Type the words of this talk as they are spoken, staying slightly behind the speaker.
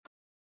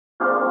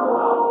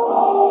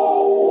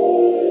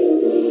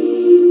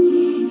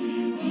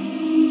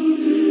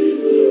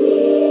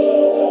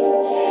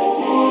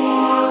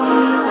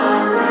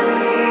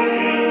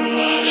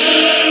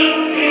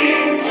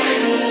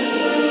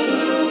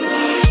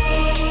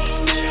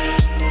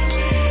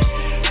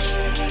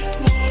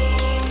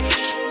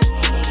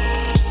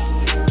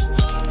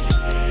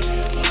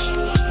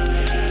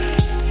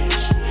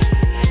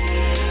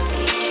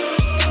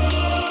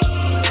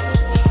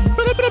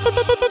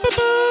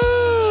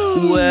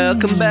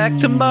Welcome back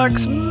to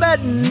Mark's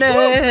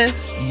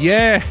Madness.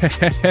 Yeah.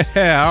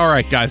 All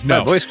right, guys. No,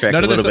 my voice cracked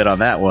a little bit on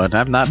that one.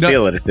 I'm not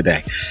feeling it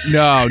today.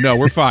 No,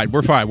 we're fine.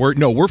 We're fine.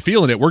 We're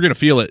feeling it. We're gonna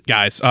feel it,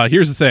 guys.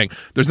 Here's the thing.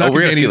 There's not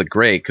we're gonna feel it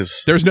great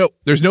because there's no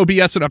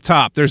BSing up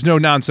top. There's no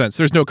nonsense.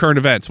 There's no current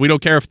events. We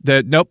don't care if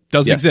that. Nope,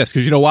 doesn't exist.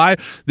 Because you know why?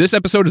 This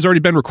episode has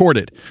already been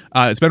recorded.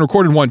 It's been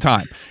recorded one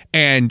time,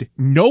 and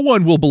no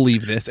one will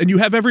believe this. And you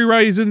have every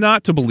reason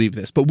not to believe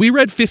this. But we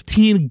read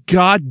 15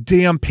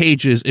 goddamn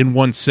pages in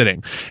one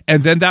sitting,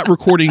 and then that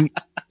recording.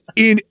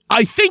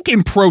 I think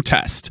in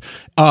protest,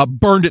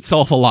 burned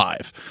itself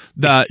alive.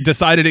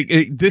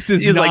 Decided this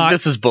is not. Like,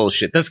 this is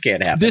bullshit. This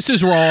can't happen. This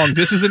is wrong.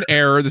 This is an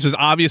error. This is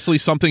obviously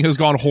something has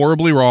gone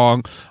horribly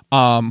wrong.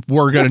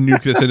 We're going to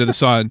nuke this into the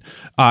sun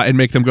and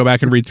make them go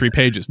back and read 3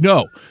 pages.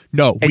 No.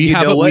 And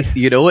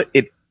you know what?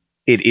 It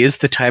is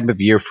the time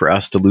of year for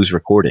us to lose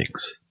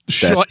recordings.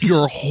 Shut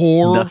your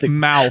whore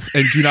mouth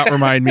and do not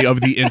remind me of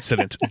the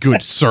incident,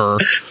 good sir.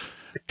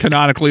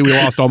 Canonically, we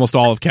lost almost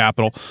all of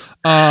Capital.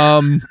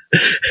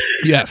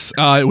 Yes,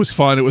 it was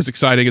fun. It was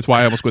exciting. It's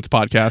why I almost quit the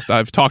podcast.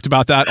 I've talked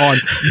about that on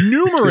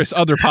numerous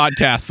other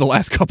podcasts the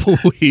last couple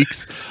of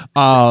weeks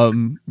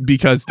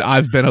because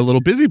I've been a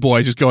little busy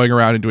boy just going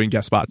around and doing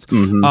guest spots.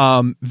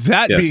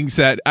 That being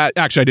said,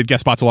 actually, I did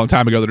guest spots a long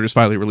time ago that are just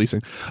finally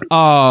releasing.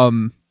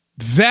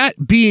 That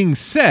being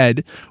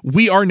said,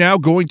 we are now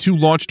going to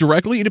launch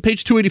directly into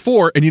page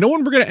 284. And you know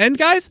when we're going to end,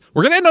 guys?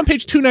 We're going to end on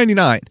page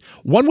 299.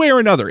 One way or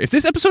another. If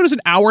this episode is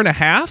an hour and a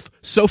half,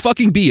 so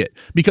fucking be it.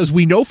 Because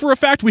we know for a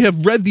fact we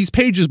have read these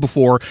pages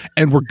before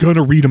and we're going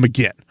to read them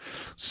again.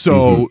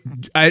 So,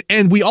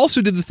 and we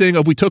also did the thing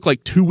of we took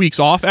like 2 weeks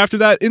off after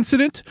that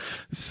incident.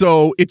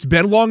 So it's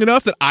been long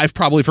enough that I've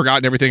probably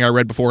forgotten everything I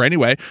read before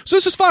anyway. So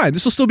this is fine.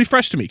 This will still be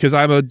fresh to me because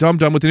I'm a dumb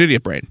with an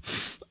idiot brain.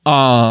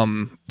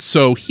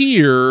 So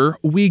here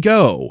we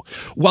go.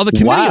 While the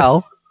committee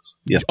no,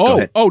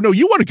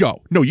 you want to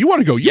go. No, you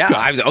want to go.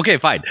 Okay,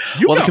 fine.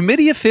 The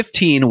Committee of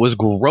 15 was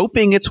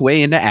groping its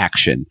way into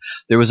action.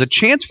 There was a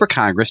chance for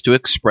Congress to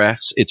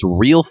express its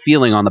real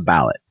feeling on the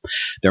ballot.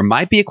 There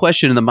might be a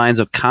question in the minds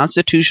of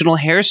constitutional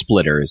hair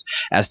splitters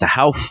as to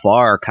how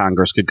far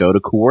Congress could go to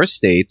coerce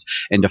states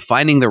into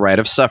finding the right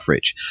of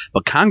suffrage.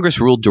 But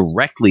Congress ruled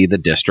directly the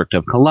District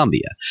of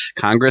Columbia.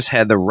 Congress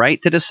had the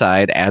right to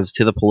decide as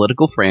to the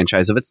political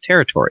franchise of its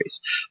territories.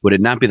 Would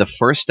it not be the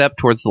first step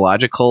towards the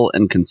logical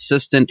and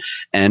consistent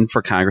end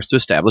for Congress to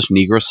establish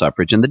Negro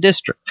suffrage in the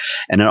district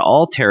and in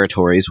all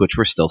territories which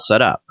were still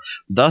set up?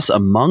 Thus,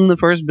 among the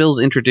first bills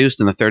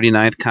introduced in the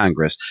 39th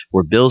Congress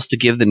were bills to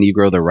give the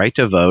Negro the right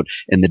to vote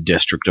in the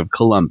District of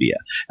Columbia,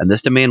 and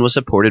this demand was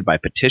supported by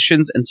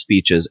petitions and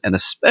speeches, and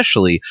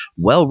especially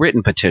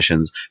well-written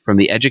petitions from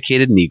the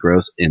educated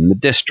Negroes in the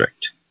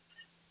district.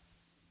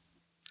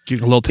 Get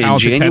a little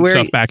talented Ted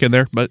stuff back in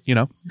there, but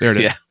there it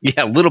is.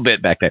 Yeah, a little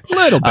bit back there. A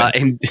little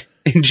bit.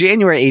 In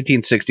January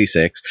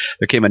 1866,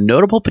 there came a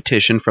notable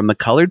petition from the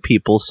colored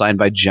people signed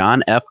by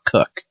John F.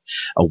 Cook,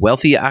 a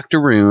wealthy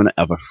octoroon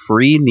of a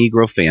free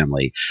Negro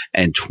family,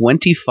 and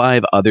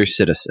 25 other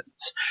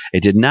citizens.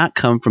 It did not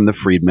come from the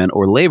freedmen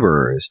or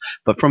laborers,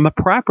 but from the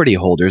property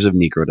holders of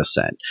Negro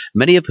descent,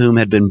 many of whom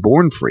had been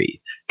born free.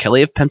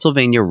 Kelly of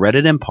Pennsylvania read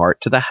it in part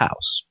to the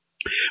House.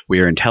 We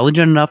are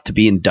intelligent enough to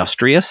be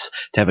industrious,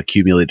 to have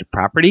accumulated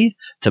property,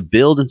 to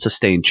build and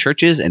sustain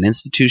churches and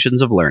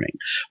institutions of learning.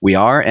 We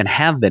are and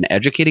have been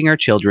educating our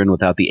children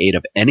without the aid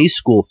of any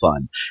school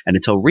fund, and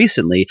until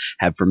recently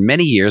have for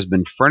many years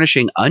been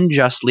furnishing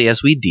unjustly,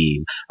 as we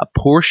deem, a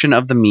portion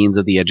of the means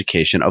of the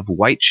education of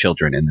white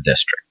children in the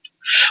district.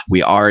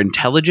 We are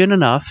intelligent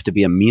enough to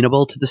be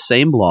amenable to the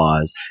same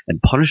laws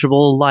and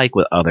punishable alike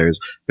with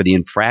others for the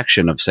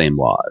infraction of same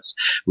laws.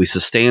 We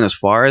sustain as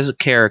far as a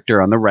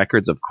character on the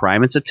records of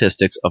crime and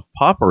statistics of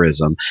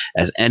pauperism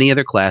as any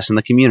other class in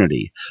the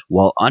community,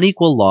 while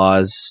unequal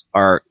laws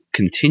are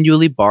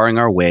continually barring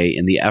our way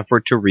in the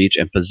effort to reach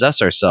and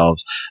possess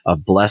ourselves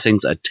of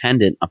blessings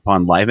attendant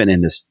upon life and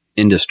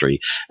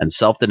industry and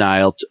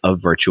self-denial of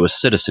virtuous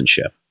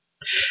citizenship.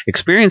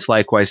 Experience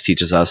likewise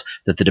teaches us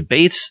that the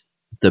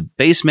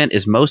basement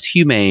is most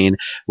humane,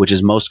 which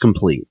is most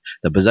complete.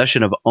 The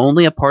possession of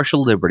only a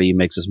partial liberty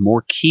makes us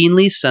more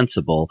keenly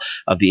sensible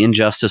of the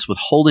injustice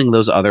withholding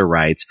those other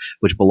rights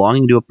which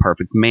belonging to a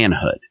perfect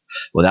manhood.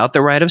 Without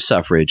the right of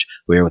suffrage,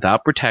 we are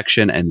without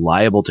protection and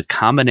liable to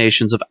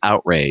combinations of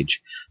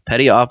outrage.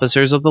 Petty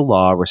officers of the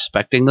law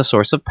respecting the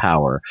source of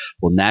power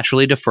will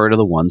naturally defer to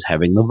the ones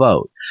having the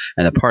vote,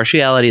 and the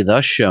partiality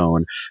thus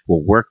shown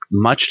will work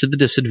much to the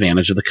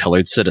disadvantage of the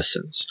colored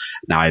citizens.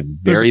 Now, I have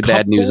very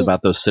bad news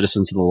about those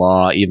citizens of the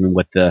law, even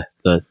with the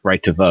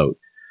right to vote.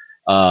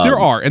 There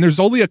are, and there's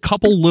only a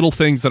couple little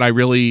things that I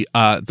really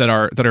that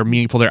are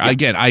meaningful there. Yeah.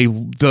 Again,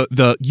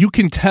 you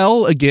can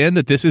tell again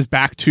that this is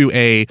back to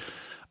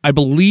I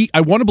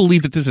want to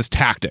believe that this is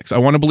tactics. I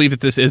want to believe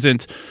that this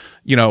isn't,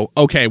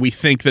 okay, we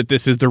think that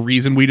this is the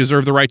reason we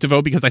deserve the right to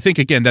vote, because I think,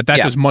 again, that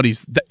just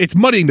it's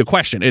muddying the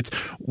question.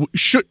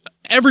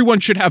 Everyone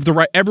should have the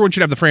right. Everyone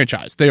should have the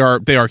franchise. They are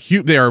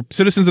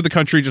citizens of the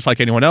country just like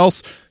anyone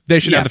else. They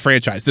should have the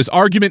franchise. This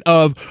argument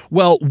of,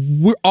 well,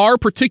 our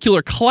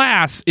particular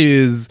class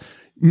is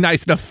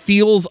nice enough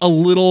feels a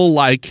little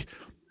like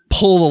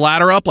pull the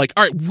ladder up. Like,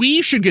 all right,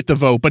 we should get the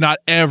vote, but not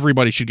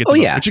everybody should get the vote.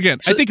 Yeah. Which, again,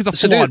 I think is a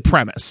flawed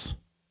premise.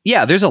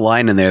 Yeah, there's a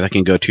line in there that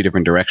can go two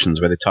different directions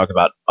where they talk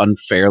about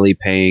unfairly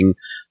paying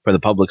for the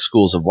public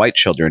schools of white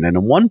children. And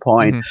at one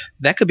point,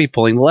 that could be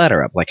pulling the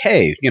ladder up. Like,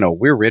 hey,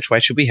 we're rich. Why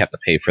should we have to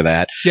pay for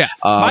that? Yeah.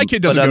 My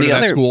kid doesn't go to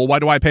that school. Why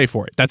do I pay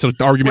for it? That's an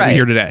argument we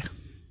hear today.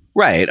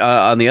 Right.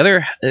 On the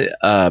other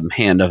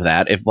hand of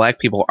that, if black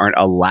people aren't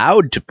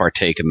allowed to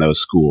partake in those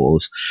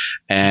schools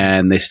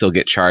and they still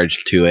get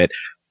charged to it,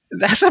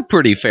 that's a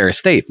pretty fair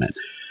statement.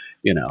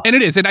 And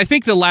it is. And I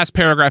think the last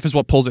paragraph is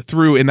what pulls it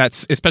through, in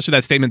that, especially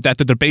that statement that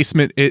the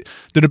debasement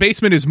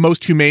is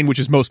most humane, which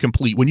is most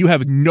complete. When you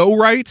have no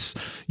rights,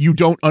 you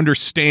don't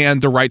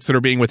understand the rights that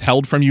are being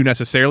withheld from you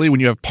necessarily. When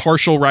you have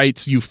partial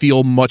rights, you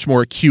feel much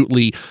more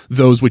acutely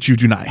those which you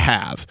do not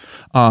have.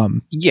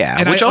 And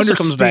which also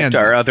comes back to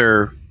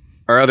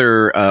our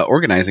other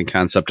organizing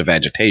concept of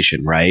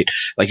agitation, right?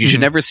 Like, you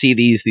should never see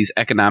these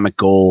economic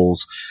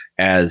goals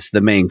as the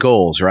main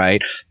goals,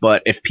 right?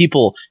 But if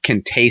people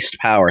can taste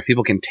power, if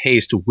people can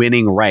taste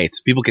winning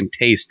rights, people can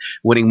taste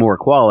winning more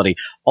equality,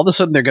 all of a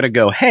sudden they're going to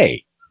go,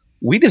 hey,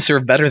 we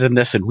deserve better than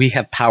this, and we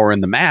have power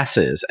in the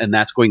masses, and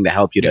that's going to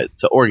help you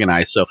to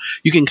organize. So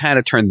you can kind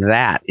of turn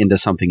that into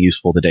something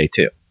useful today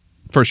too.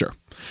 For sure.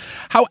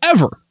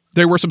 However,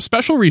 there were some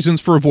special reasons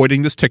for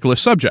avoiding this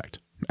ticklish subject.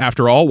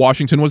 After all,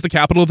 Washington was the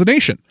capital of the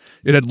nation.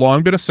 It had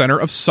long been a center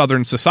of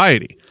Southern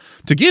society.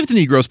 To give the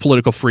Negroes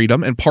political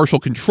freedom and partial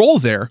control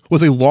there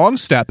was a long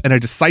step and a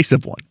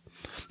decisive one.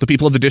 The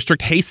people of the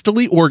district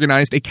hastily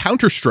organized a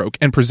counterstroke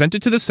and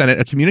presented to the Senate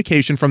a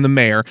communication from the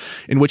mayor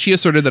in which he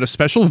asserted that a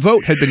special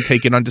vote had been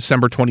taken on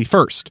December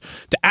 21st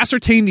to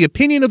ascertain the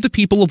opinion of the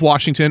people of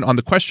Washington on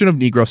the question of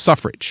Negro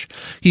suffrage.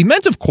 He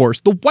meant, of course,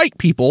 the white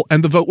people,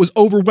 and the vote was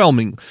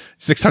overwhelming,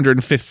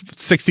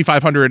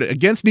 6,500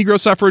 against Negro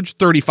suffrage,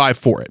 35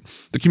 for it.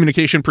 The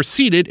communication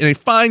proceeded in a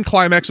fine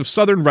climax of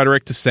Southern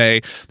rhetoric to say,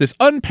 this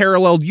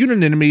unparalleled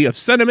unanimity of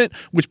sentiment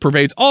which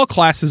pervades all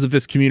classes of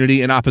this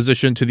community in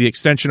opposition to the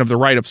extension of the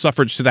right of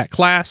suffrage to that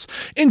class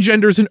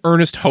engenders an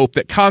earnest hope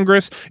that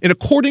Congress, in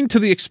according to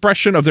the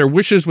expression of their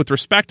wishes with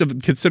respect of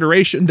the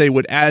consideration they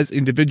would as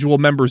individual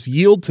members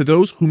yield to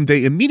those whom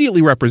they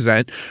immediately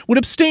represent, would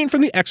abstain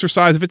from the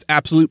exercise of its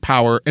absolute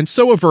power and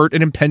so avert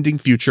an impending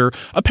future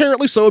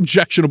apparently so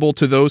objectionable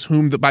to those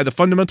whom by the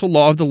fundamental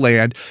law of the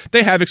land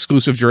they have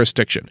exclusive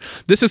jurisdiction.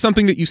 This is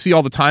something that you see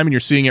all the time, and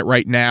you're seeing it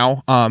right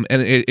now, and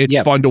it's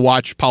fun to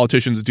watch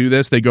politicians do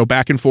this. They go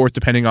back and forth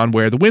depending on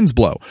where the winds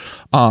blow.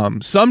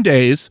 Some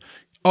days,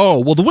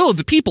 oh, well, the will of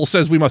the people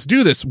says we must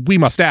do this, we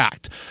must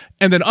act.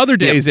 And then other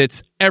days,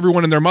 it's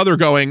everyone and their mother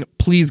going,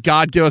 please,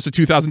 God, give us a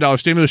 $2,000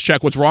 stimulus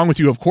check. What's wrong with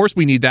you? Of course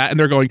we need that. And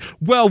they're going,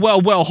 well,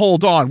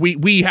 hold on.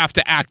 We have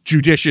to act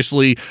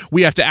judiciously.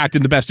 We have to act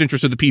in the best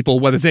interest of the people,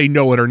 whether they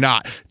know it or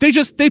not.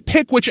 They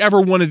pick whichever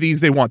one of these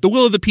they want. The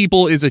will of the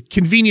people is a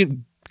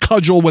convenient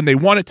cudgel when they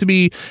want it to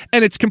be,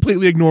 and it's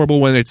completely ignorable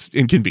when it's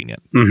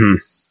inconvenient. Mm-hmm.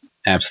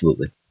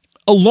 Absolutely.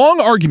 A long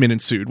argument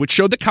ensued, which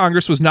showed that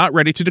Congress was not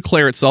ready to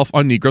declare itself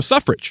on Negro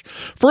suffrage.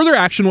 Further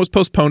action was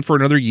postponed for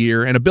another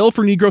year, and a bill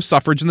for Negro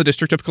suffrage in the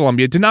District of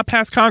Columbia did not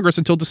pass Congress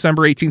until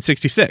December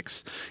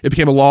 1866. It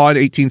became a law in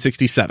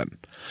 1867.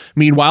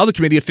 Meanwhile, the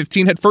Committee of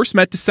 15 had first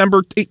met December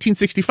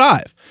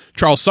 1865.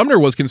 Charles Sumner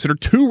was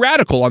considered too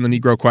radical on the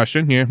Negro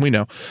question, we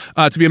know,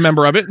 to be a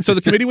member of it, and so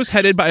the committee was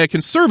headed by a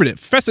conservative,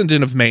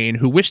 Fessenden of Maine,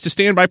 who wished to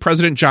stand by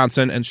President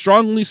Johnson and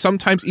strongly,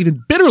 sometimes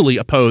even bitterly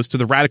opposed to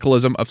the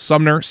radicalism of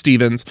Sumner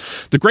Stevens,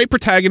 the great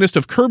protagonist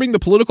of curbing the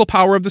political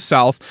power of the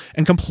South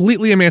and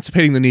completely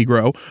emancipating the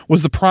Negro,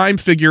 was the prime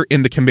figure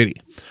in the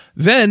committee.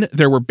 Then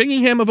there were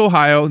Bingham of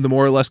Ohio, the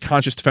more or less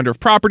conscious defender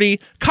of property,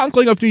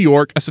 Conkling of New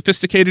York, a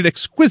sophisticated,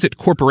 exquisite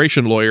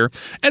corporation lawyer,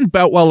 and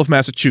Boutwell of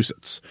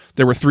Massachusetts.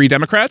 There were 3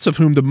 Democrats, of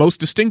whom the most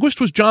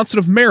distinguished was Johnson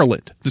of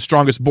Maryland, the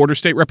strongest border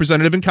state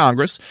representative in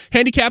Congress,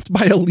 handicapped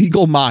by a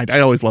legal mind. I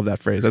always love that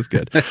phrase. That's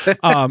good.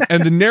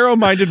 And the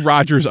narrow-minded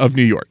Rogers of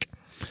New York.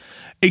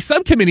 A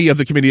subcommittee of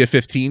the Committee of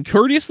 15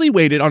 courteously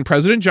waited on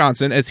President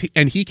Johnson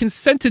and he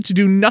consented to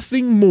do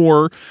nothing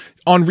more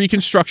on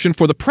Reconstruction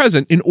for the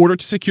present in order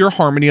to secure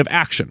harmony of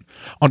action.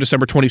 On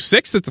December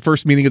 26th, at the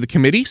first meeting of the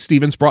committee,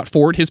 Stevens brought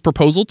forward his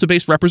proposal to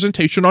base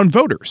representation on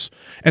voters.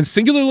 And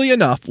singularly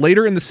enough,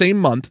 later in the same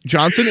month,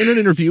 Johnson, in an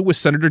interview with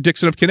Senator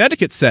Dixon of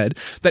Connecticut, said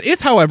that if,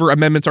 however,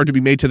 amendments are to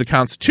be made to the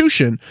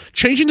Constitution,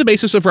 changing the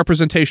basis of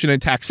representation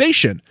and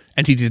taxation,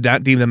 and he did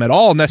not deem them at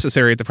all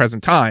necessary at the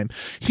present time,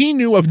 he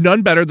knew of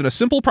none better than a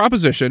simple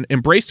proposition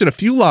embraced in a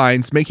few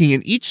lines, making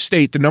in each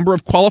state the number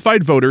of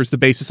qualified voters the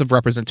basis of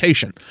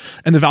representation,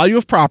 and the value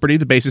of property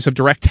the basis of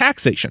direct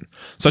taxation.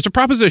 Such a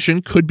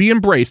proposition could be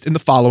embraced in the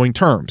following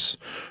terms.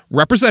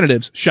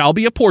 Representatives shall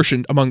be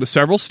apportioned among the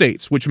several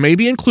states which may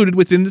be included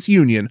within this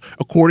union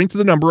according to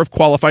the number of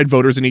qualified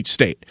voters in each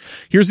state.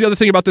 Here's the other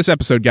thing about this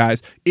episode,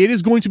 guys. It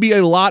is going to be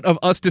a lot of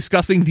us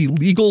discussing the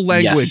legal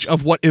language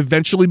of what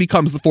eventually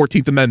becomes the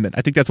 14th Amendment.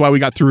 I think that's why we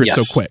got through it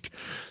so quick.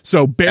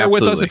 So bear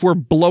with us if we're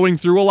blowing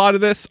through a lot of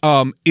this.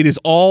 It is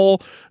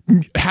all,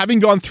 having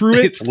gone through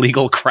it. It's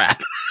legal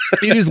crap.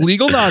 It is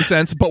legal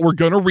nonsense, but we're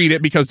going to read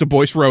it because Du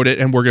Bois wrote it,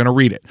 and we're going to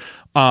read it.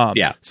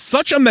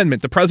 Such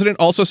amendment, the president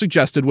also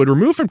suggested, would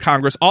remove from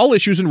Congress all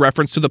issues in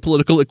reference to the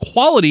political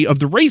equality of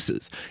the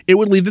races. It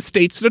would leave the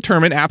states to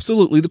determine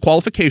absolutely the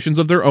qualifications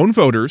of their own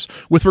voters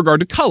with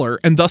regard to color,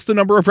 and thus the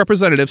number of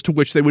representatives to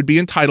which they would be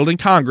entitled in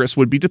Congress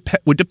would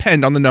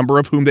depend on the number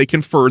of whom they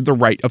conferred the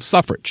right of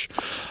suffrage.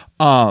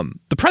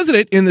 The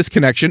president, in this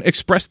connection,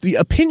 expressed the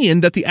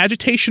opinion that the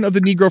agitation of the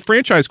Negro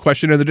franchise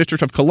question in the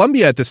District of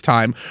Columbia at this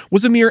time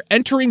was a mere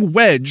entering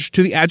wedge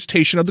to the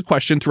agitation of the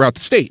question throughout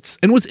the states,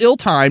 and was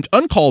ill-timed,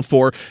 uncalled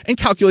for, and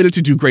calculated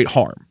to do great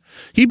harm.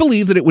 He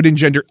believed that it would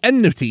engender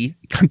enmity,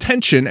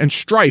 contention, and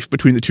strife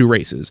between the two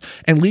races,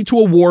 and lead to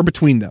a war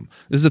between them.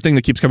 This is the thing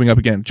that keeps coming up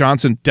again.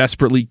 Johnson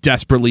desperately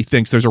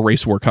thinks there's a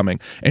race war coming.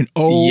 And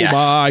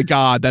my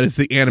God, that is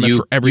the animus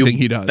for everything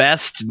he does.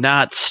 Best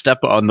not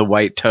step on the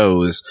white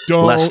toes,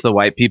 lest the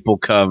white people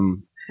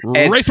come.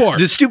 Race war.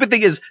 The stupid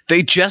thing is,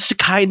 they just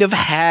kind of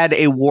had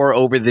a war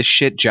over this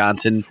shit,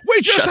 Johnson.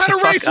 We just had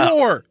a race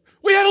war.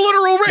 We had a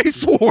literal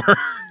race war.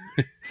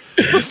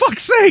 For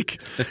fuck's sake.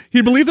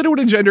 He believed that it would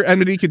engender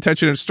enmity,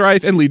 contention, and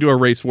strife, and lead to a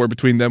race war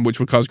between them, which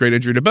would cause great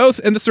injury to both,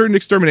 and the certain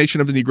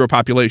extermination of the Negro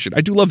population.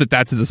 I do love that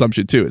that's his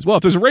assumption, too, as well.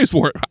 If there's a race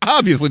war,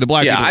 obviously the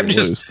black people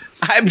will lose.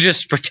 I'm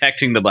just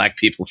protecting the black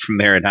people from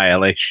their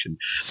annihilation.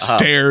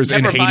 Stairs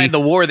and Haiti. Never mind the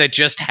war that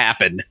just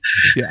happened.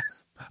 Yeah.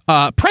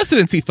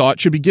 Precedence, he thought,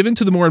 should be given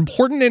to the more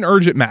important and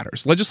urgent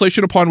matters,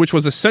 legislation upon which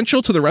was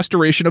essential to the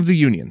restoration of the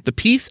Union, the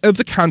peace of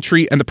the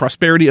country, and the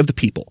prosperity of the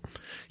people.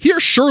 Here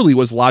surely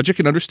was logic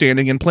and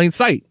understanding in plain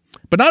sight.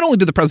 But not only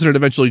did the president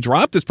eventually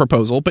drop this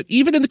proposal, but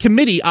even in the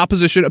committee,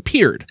 opposition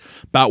appeared.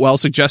 Boutwell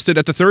suggested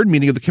at the third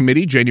meeting of the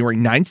committee, January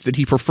 9th, that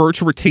he prefer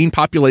to retain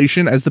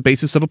population as the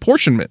basis of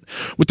apportionment,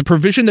 with the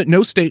provision that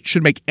no state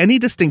should make any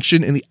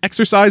distinction in the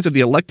exercise of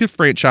the elective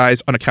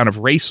franchise on account of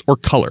race or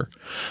color.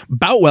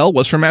 Boutwell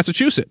was from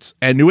Massachusetts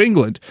and New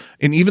England,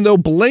 and even though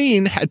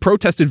Blaine had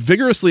protested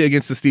vigorously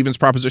against the Stevens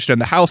proposition in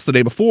the House the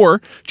day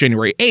before,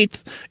 January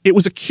 8th, it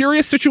was a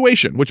curious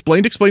situation, which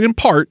Blaine explained in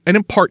part, and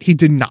in part he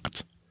did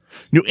not.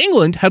 New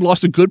England had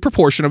lost a good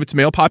proportion of its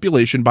male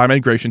population by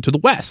migration to the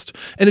West,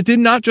 and it did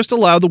not just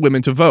allow the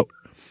women to vote.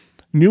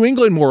 New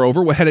England,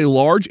 moreover, had a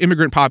large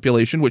immigrant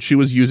population which she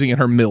was using in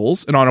her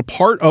mills and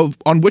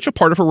on which a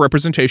part of her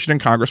representation in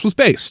Congress was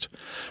based.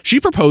 She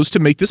proposed to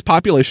make this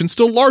population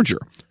still larger.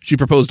 She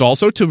proposed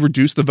also to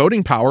reduce the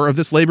voting power of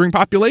this laboring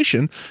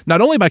population,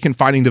 not only by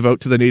confining the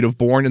vote to the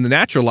native-born and the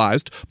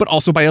naturalized, but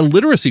also by a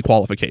literacy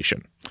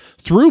qualification.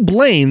 Through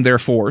Blaine,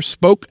 therefore,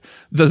 spoke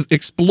the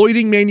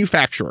exploiting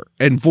manufacturer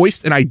and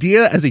voiced an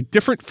idea as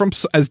different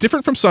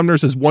from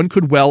Sumner's as one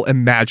could well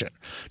imagine.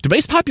 To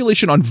base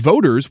population on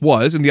voters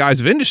was, in the eyes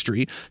of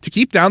industry, to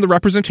keep down the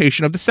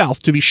representation of the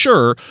South, to be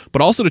sure,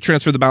 but also to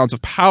transfer the balance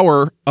of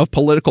power, of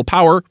political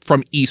power,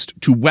 from East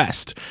to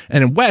West.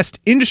 And in West,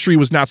 industry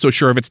was not so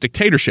sure of its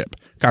dictatorship.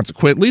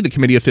 Consequently, the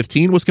Committee of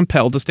 15 was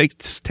compelled to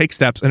take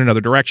steps in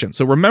another direction.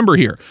 So remember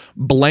here,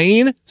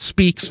 Blaine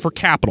speaks for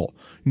capital.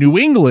 New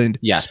England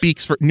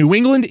speaks for New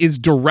England is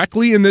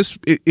directly in this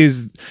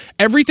is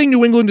everything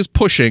New England is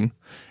pushing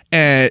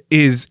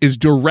is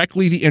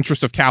directly the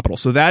interest of capital.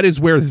 So that is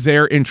where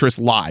their interests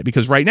lie,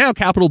 because right now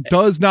capital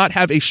does not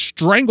have a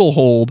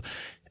stranglehold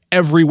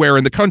everywhere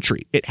in the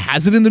country. It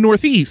has it in the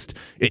Northeast.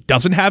 It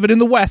doesn't have it in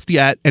the West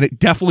yet, and it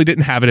definitely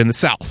didn't have it in the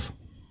South.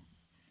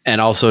 And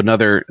also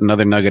another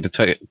nugget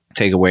to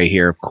take away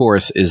here, of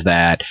course, is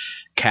that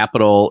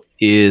capital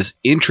is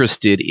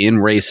interested in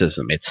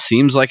racism. It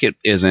seems like it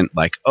isn't,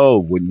 like, oh,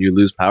 wouldn't you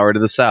lose power to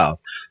the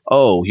South?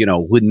 Oh,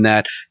 wouldn't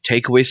that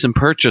take away some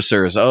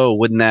purchasers? Oh,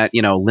 wouldn't that,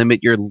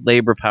 limit your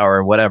labor power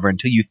or whatever,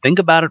 until you think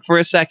about it for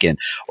a second.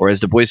 Or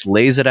as Du Bois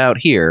lays it out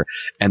here,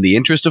 and the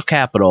interest of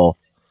capital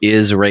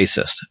is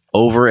racist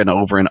over and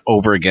over and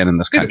over again in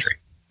this country.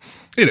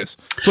 It is.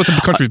 It's what the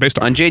country is based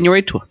on. On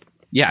January 12th.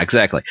 Yeah,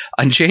 exactly.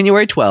 On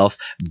January 12th,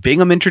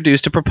 Bingham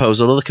introduced a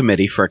proposal to the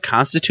committee for a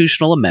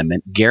constitutional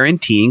amendment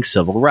guaranteeing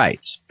civil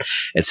rights.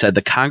 It said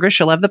the Congress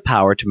shall have the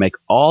power to make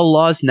all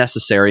laws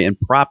necessary and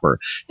proper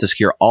to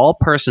secure all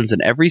persons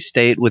in every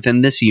state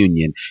within this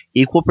union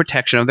equal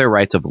protection of their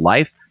rights of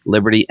life,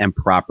 liberty, and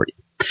property.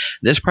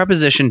 This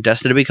proposition,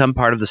 destined to become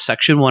part of the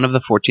Section 1 of the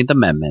 14th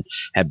Amendment,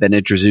 had been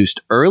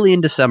introduced early in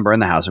December in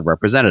the House of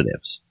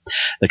Representatives.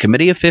 The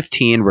Committee of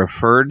 15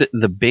 referred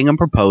the Bingham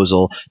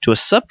proposal to a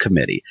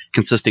subcommittee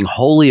consisting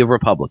wholly of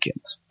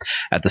Republicans.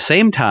 At the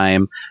same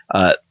time,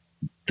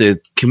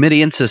 the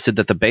committee insisted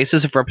that the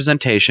basis of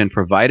representation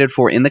provided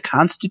for in the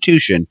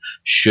Constitution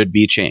should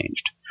be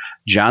changed.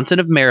 Johnson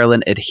of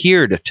Maryland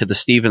adhered to the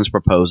Stevens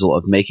proposal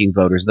of making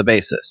voters the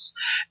basis.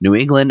 New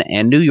England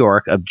and New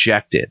York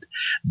objected,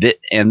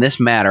 and this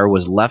matter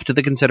was left to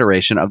the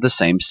consideration of the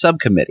same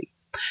subcommittee.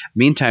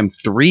 Meantime,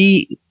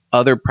 3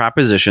 other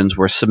propositions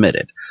were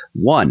submitted.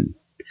 1.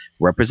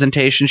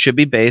 Representation should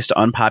be based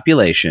on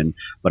population,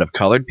 but if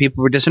colored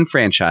people were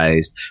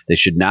disenfranchised, they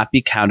should not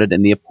be counted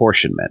in the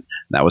apportionment.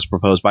 That was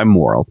proposed by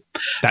Morrill.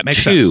 That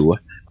makes sense. 2.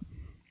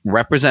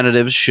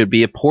 Representatives should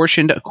be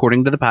apportioned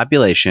according to the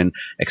population,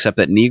 except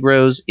that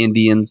Negroes,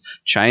 Indians,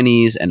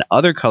 Chinese, and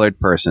other colored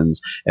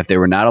persons, if they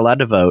were not allowed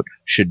to vote,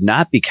 should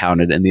not be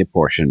counted in the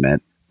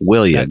apportionment.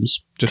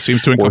 Williams. That just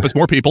seems to encompass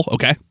more people.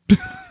 Okay.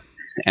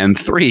 And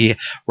 3,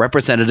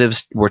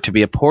 representatives were to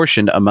be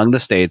apportioned among the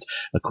states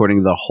according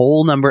to the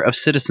whole number of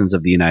citizens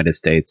of the United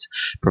States,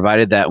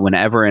 provided that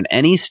whenever in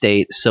any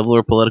state civil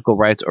or political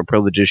rights or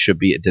privileges should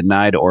be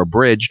denied or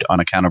abridged on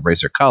account of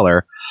race or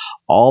color,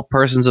 all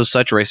persons of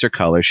such race or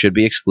color should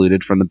be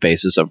excluded from the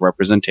basis of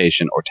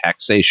representation or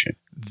taxation.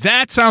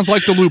 That sounds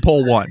like the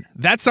loophole one.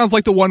 That sounds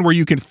like the one where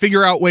you can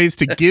figure out ways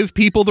to give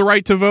people the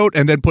right to vote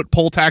and then put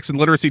poll tax and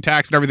literacy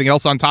tax and everything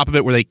else on top of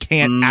it where they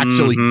can't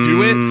actually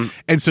do it.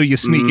 And so you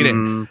sneak it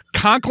in.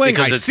 Conkling,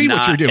 I see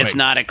what you're doing. It's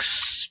not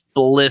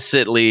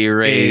explicitly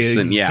race.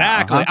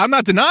 Exactly. And I'm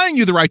not denying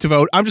you the right to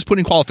vote. I'm just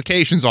putting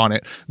qualifications on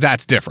it.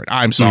 That's different.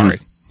 I'm sorry.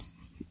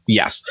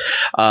 Yes.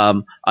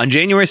 On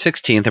January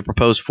 16th, the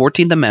proposed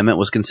 14th Amendment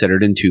was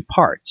considered in 2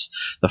 parts.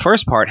 The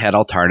first part had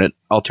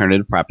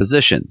alternative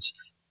propositions.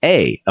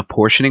 A,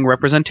 apportioning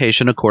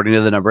representation according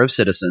to the number of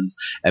citizens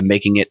and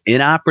making it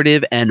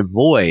inoperative and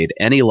void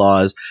any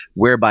laws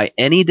whereby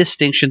any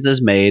distinctions is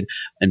made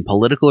in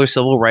political or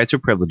civil rights or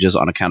privileges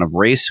on account of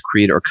race,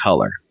 creed, or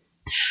color.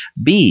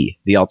 B,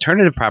 the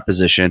alternative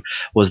proposition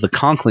was the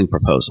Conkling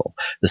proposal.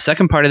 The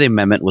second part of the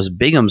amendment was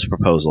Bingham's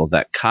proposal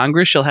that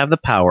Congress shall have the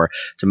power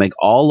to make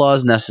all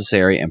laws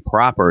necessary and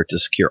proper to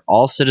secure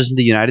all citizens of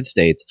the United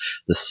States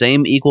the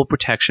same equal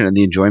protection and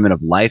the enjoyment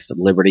of life,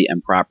 liberty,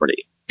 and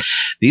property.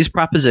 These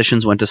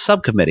propositions went to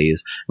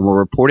subcommittees and were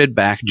reported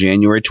back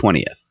January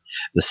 20th.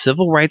 The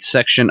civil rights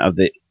section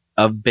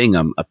of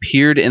Bingham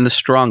appeared in the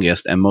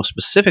strongest and most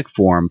specific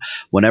form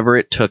whenever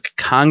it took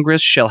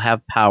Congress shall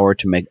have power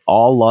to make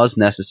all laws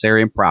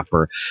necessary and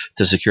proper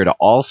to secure to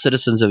all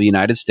citizens of the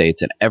United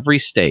States in every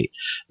state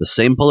the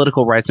same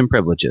political rights and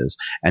privileges,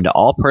 and to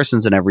all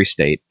persons in every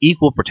state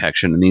equal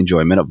protection and the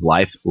enjoyment of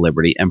life,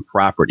 liberty, and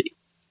property.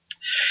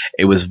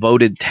 It was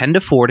voted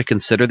 10-4 to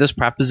consider this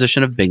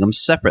proposition of Bingham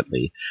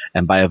separately,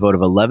 and by a vote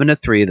of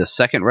 11-3, the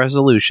second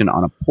resolution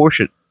on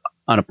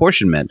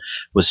apportionment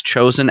was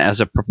chosen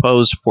as a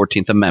proposed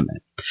 14th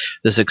Amendment.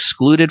 This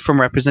excluded from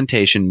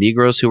representation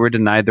Negroes who were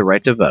denied the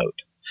right to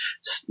vote.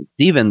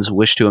 Stevens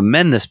wished to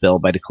amend this bill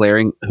by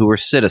declaring who were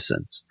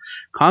citizens.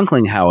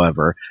 Conkling,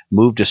 however,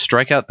 moved to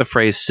strike out the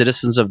phrase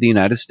citizens of the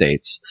United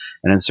States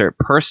and insert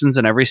persons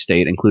in every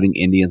state, including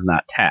Indians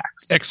not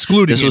taxed.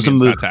 Excluding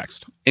Indians not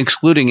taxed.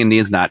 Excluding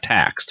Indians not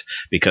taxed,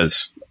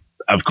 because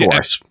of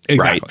course, yeah,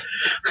 exactly.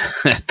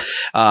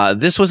 Right?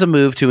 This was a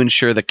move to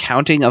ensure the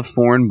counting of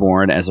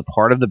foreign-born as a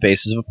part of the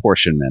basis of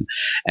apportionment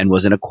and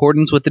was in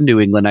accordance with the New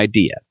England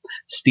idea.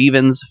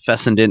 Stevens,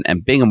 Fessenden,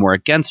 and Bingham were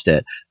against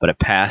it, but it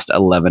passed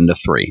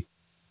 11-3.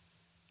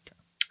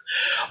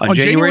 On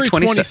January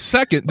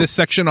 22nd, this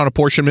section on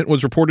apportionment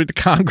was reported to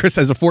Congress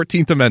as a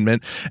 14th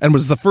Amendment and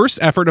was the first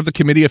effort of the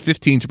Committee of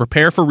 15 to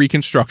prepare for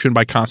Reconstruction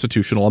by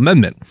constitutional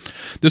amendment.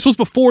 This was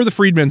before the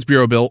Freedmen's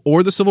Bureau Bill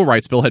or the Civil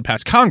Rights Bill had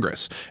passed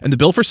Congress, and the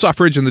bill for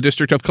suffrage in the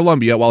District of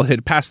Columbia, while it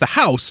had passed the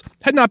House,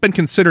 had not been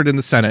considered in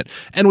the Senate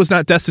and was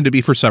not destined to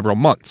be for several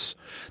months.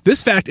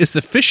 This fact is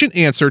sufficient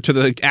answer to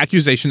the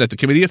accusation that the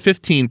Committee of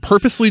 15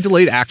 purposely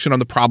delayed action on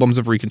the problems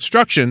of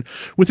Reconstruction.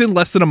 Within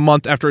less than a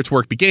month after its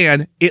work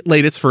began, it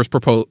laid its first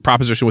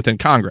proposition within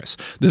Congress.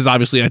 This is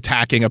obviously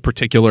attacking a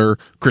particular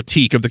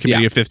critique of the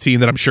Committee of 15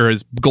 that I'm sure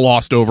is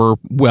glossed over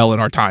well in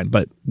our time,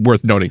 but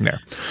worth noting there.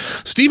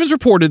 Stevens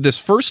reported this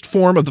first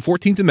form of the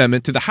 14th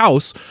Amendment to the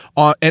House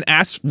and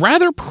asked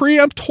rather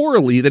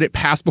peremptorily that it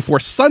pass before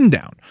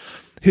sundown.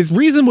 His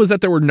reason was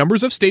that there were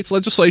numbers of states'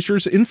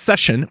 legislatures in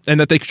session and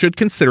that they should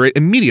consider it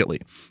immediately.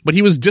 But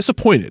he was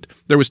disappointed.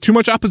 There was too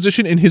much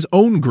opposition in his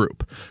own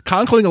group.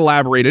 Conkling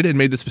elaborated and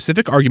made the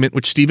specific argument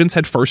which Stevens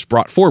had first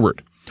brought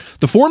forward.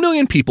 The 4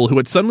 million people who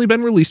had suddenly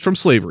been released from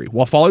slavery,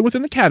 while falling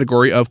within the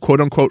category of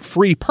quote-unquote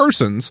free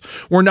persons,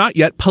 were not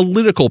yet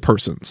political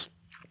persons.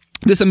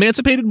 This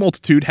emancipated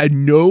multitude had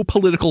no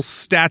political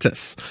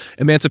status.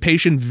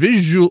 Emancipation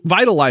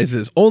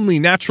vitalizes only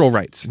natural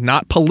rights,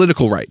 not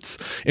political rights.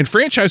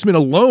 Enfranchisement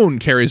alone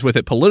carries with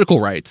it political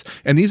rights,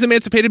 and these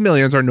emancipated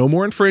millions are no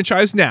more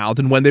enfranchised now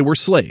than when they were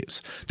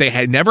slaves. They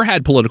had never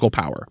had political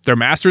power. Their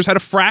masters had a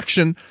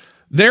fraction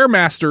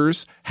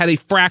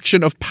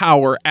of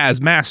power as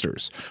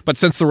masters. But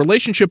since the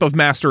relationship of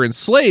master and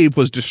slave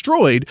was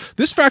destroyed,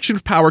 this fraction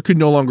of power could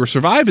no longer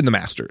survive in the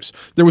masters.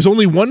 There was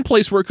only one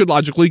place where it could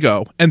logically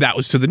go, and that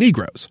was to the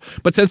Negroes.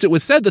 But since it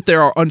was said that they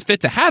are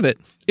unfit to have it,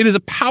 It is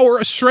a power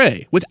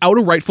astray without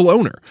a rightful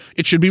owner.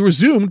 It should be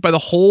resumed by the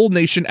whole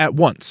nation at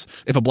once.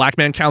 If a black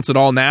man counts at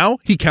all now,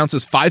 he counts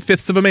as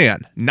 5/5 of a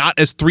man, not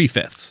as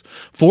 3/5.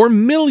 4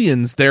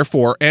 millions,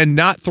 therefore, and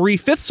not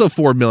 3/5 of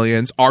 4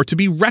 millions are to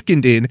be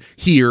reckoned in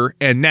here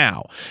and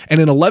now. And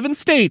in 11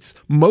 states,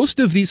 most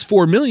of these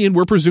 4 million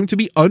were presumed to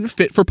be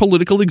unfit for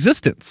political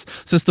existence,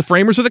 since the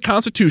framers of the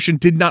Constitution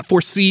did not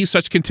foresee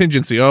such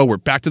contingency. Oh, we're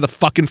back to the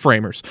fucking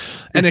framers.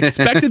 And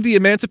expected the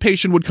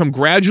emancipation would come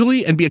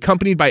gradually and be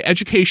accompanied by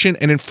education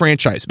and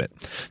enfranchisement.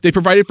 They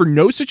provided for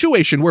no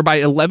situation whereby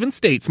 11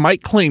 states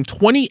might claim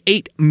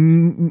 28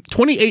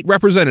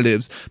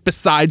 representatives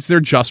besides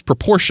their just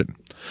proportion.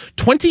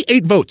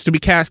 28 votes to be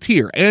cast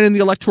here and in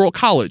the Electoral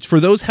College for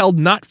those held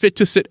not fit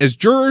to sit as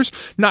jurors,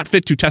 not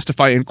fit to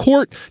testify in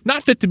court,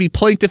 not fit to be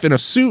plaintiff in a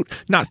suit,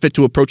 not fit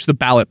to approach the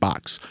ballot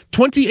box.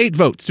 28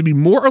 votes to be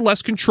more or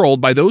less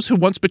controlled by those who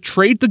once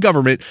betrayed the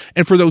government,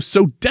 and for those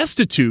so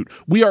destitute,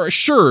 we are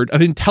assured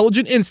of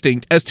intelligent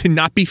instinct as to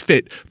not be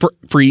fit for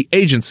free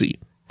agency.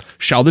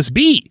 Shall this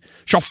be?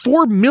 Shall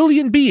 4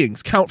 million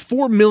beings count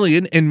 4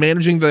 million in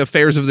managing the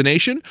affairs of the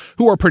nation,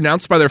 who are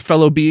pronounced by their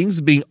fellow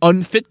beings being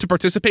unfit to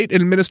participate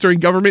in administering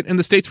government in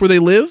the states where they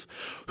live?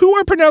 Who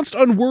are pronounced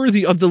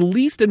unworthy of the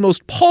least and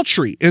most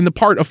paltry in the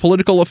part of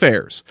political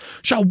affairs?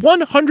 Shall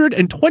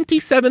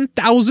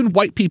 127,000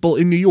 white people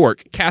in New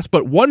York cast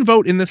but one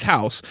vote in this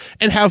House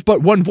and have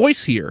but one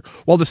voice here,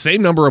 while the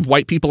same number of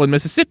white people in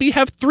Mississippi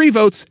have 3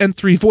 votes and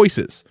 3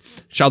 voices?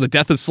 Shall the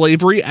death of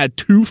slavery add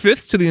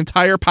 2/5 to the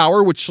entire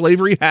power which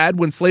slavery had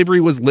when slavery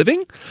was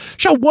living?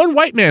 Shall one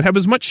white man have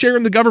as much share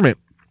in the government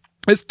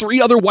as 3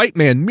 other white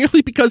men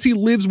merely because he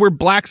lives where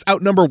blacks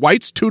outnumber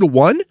whites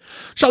 2-1?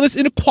 Shall this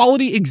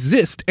inequality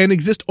exist, and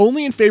exist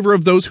only in favor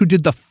of those who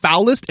did the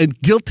foulest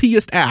and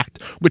guiltiest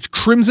act which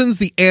crimsons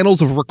the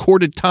annals of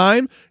recorded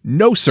time?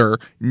 No, sir,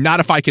 not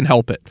if I can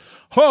help it.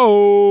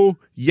 Ho!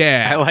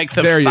 Yeah. I like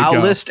the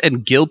foulest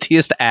and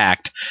guiltiest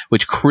act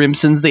which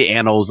crimsons the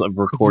annals of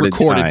recorded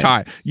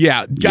time.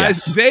 Yeah,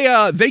 guys,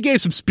 yes. They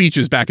gave some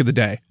speeches back in the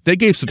day. They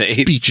gave some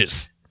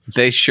speeches.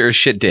 They sure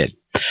shit did.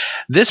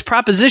 This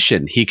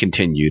proposition, he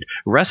continued,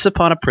 rests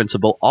upon a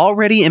principle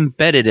already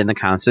embedded in the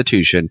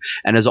Constitution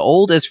and as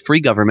old as free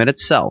government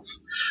itself.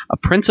 A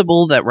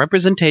principle that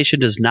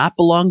representation does not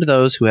belong to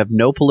those who have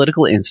no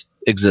political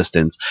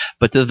existence,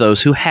 but to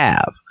those who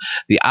have.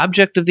 The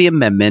object of the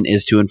amendment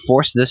is to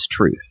enforce this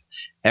truth.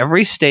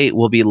 Every state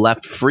will be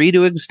left free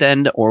to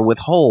extend or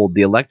withhold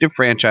the elective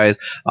franchise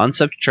on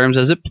such terms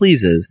as it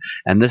pleases,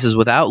 and this is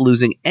without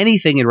losing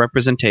anything in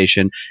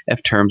representation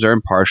if terms are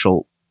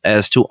impartial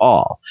as to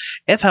all.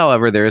 If,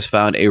 however, there is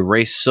found a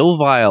race so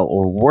vile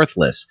or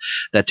worthless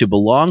that to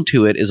belong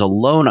to it is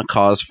alone a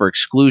cause for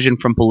exclusion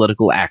from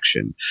political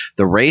action,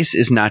 the race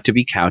is not to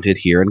be counted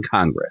here in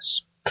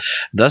Congress.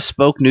 Thus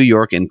spoke New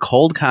York in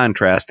cold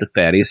contrast to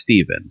Thaddeus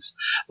Stevens,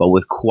 but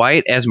with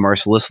quite as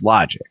merciless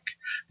logic.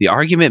 The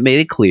argument made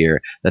it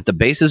clear that the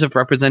basis of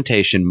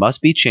representation must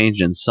be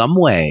changed in some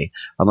way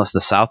unless the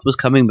South was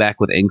coming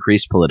back with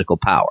increased political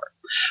power.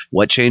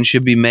 What change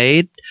should be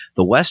made?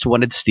 The West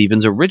wanted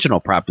Stevens' original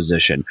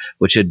proposition,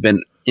 which had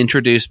been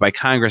introduced by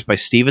Congress by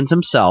Stevens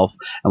himself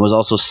and was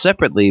also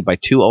separately by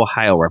 2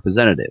 Ohio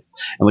representatives,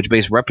 and which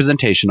based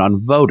representation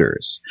on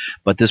voters.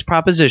 But this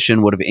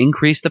proposition would have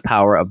increased the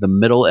power of the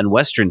middle and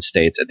western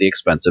states at the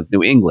expense of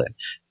New England.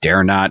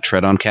 Dare not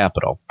tread on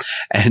capital.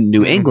 And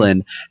New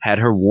England had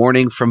her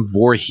warning from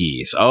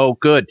Voorhees. Oh,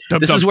 good.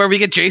 This is where we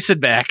get Jason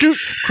back. Dude,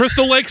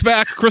 Crystal Lake's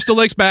back. Crystal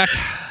Lake's back.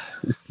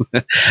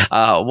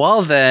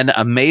 Well, then,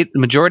 a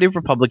majority of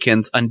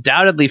Republicans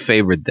undoubtedly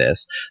favored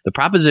this. The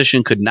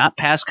proposition could not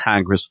pass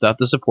Congress without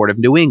the support of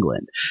New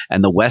England,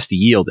 and the West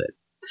yielded.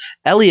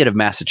 Eliot of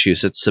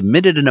Massachusetts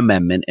submitted an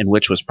amendment in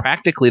which was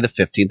practically the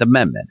 15th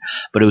Amendment,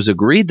 but it was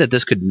agreed that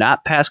this could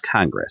not pass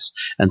Congress,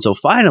 and so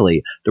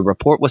finally the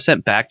report was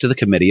sent back to the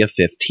Committee of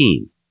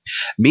 15.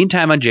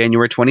 Meantime, on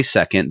January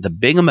 22nd, the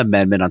Bingham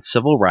Amendment on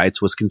Civil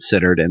Rights was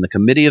considered in the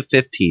Committee of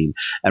 15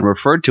 and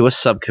referred to a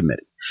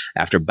subcommittee,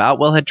 after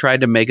Boutwell had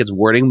tried to make its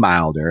wording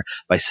milder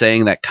by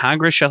saying that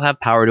Congress shall have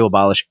power to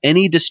abolish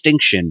any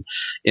distinction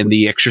in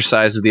the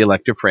exercise of the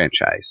elective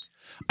franchise.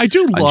 I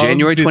do love on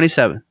January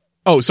 27th.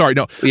 Oh, sorry.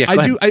 No, yeah,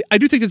 I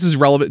do think this is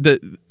relevant.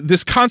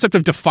 This concept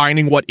of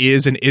defining what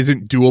is and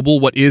isn't doable,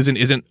 what is and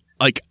isn't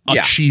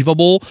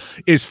achievable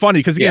is funny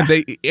because again,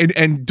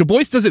 and Du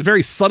Bois does it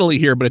very subtly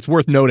here, but it's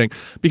worth noting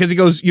because he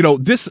goes,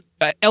 this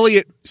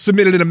Eliot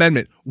submitted an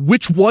amendment,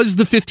 which was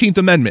the 15th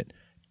Amendment,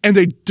 and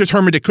they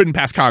determined it couldn't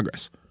pass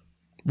Congress.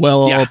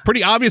 Well,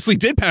 pretty obviously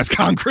did pass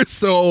Congress.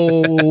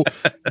 So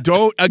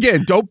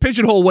don't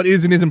pigeonhole what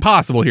is and isn't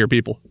possible here,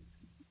 people.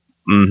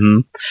 Mm-hmm.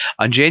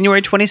 On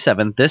January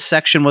 27th, this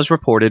section was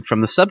reported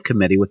from the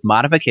subcommittee with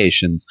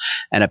modifications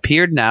and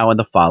appeared now in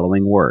the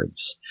following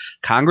words.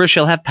 Congress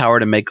shall have power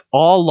to make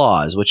all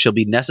laws which shall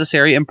be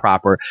necessary and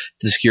proper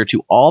to secure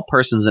to all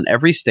persons in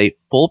every state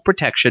full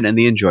protection and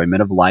the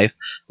enjoyment of life,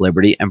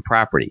 liberty, and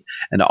property,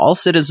 and to all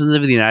citizens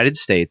of the United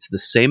States the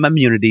same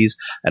immunities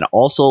and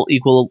also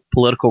equal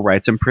political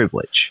rights and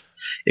privilege.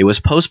 It was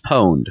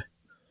postponed.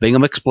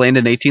 Bingham explained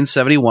in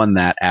 1871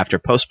 that, after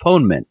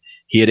postponement,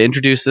 he had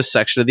introduced this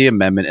section of the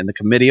amendment in the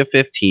Committee of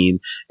 15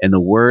 in the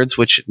words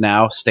which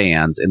now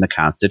stands in the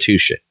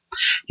Constitution.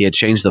 He had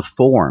changed the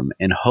form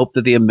in hope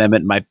that the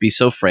amendment might be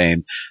so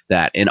framed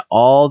that in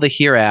all the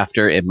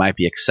hereafter it might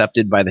be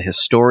accepted by the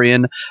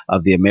historian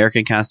of the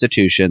American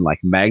Constitution, like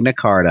Magna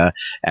Carta,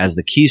 as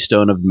the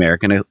keystone of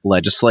American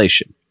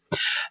legislation.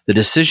 The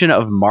decision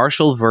of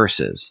Marshall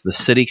versus the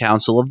City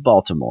Council of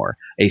Baltimore,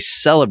 a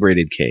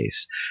celebrated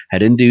case,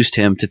 had induced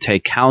him to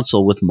take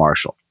counsel with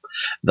Marshall.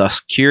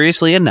 Thus,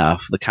 curiously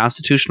enough, the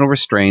constitutional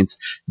restraints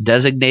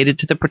designated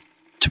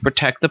to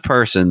protect the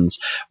persons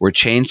were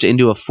changed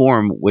into a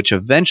form which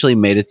eventually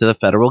made it to the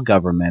federal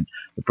government,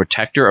 the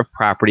protector of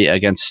property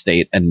against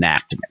state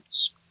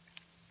enactments.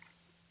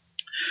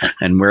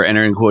 And we're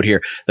entering quote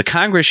here. The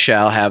Congress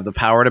shall have the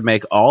power to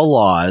make all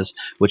laws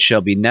which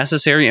shall be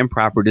necessary and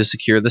proper to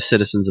secure the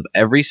citizens of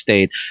every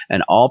state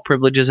and all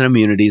privileges and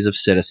immunities of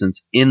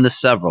citizens in the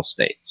several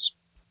states.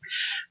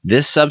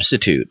 This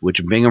substitute,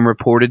 which Bingham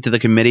reported to the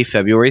committee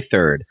February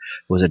 3rd,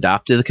 was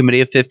adopted to the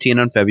Committee of 15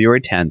 on February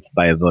 10th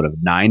by a vote of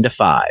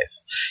 9-5.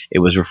 It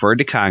was referred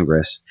to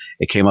Congress.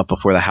 It came up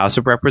before the House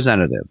of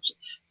Representatives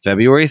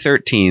February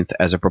 13th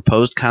as a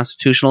proposed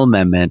constitutional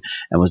amendment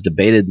and was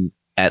debated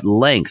at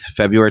length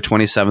February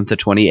 27th to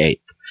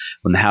 28th,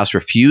 when the House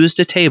refused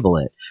to table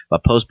it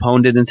but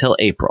postponed it until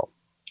April.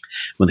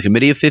 When the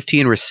Committee of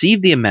 15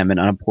 received the amendment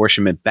on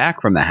apportionment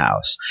back from the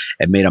House,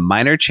 it made a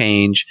minor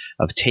change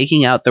of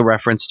taking out the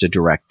reference to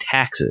direct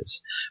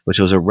taxes, which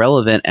was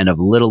irrelevant and of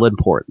little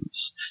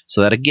importance,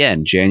 so that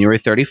again, January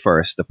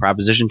 31st, the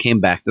proposition came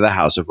back to the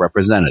House of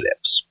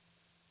Representatives.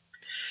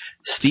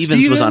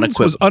 Stevens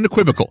was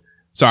unequivocal.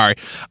 Sorry.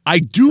 I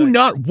do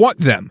not want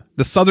them,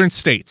 the southern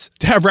states,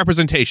 to have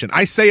representation.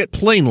 I say it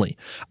plainly.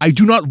 I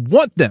do not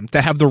want them to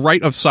have the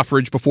right of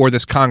suffrage before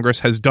this Congress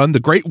has done the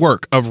great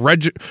work of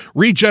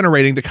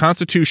regenerating the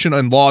Constitution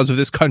and laws of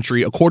this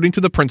country according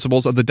to the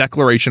principles of the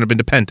Declaration of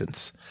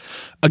Independence.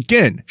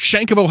 Again,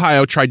 Schenck of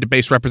Ohio tried to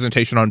base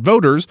representation on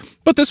voters,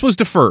 but this was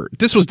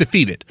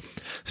defeated.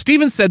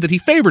 Stevens said that he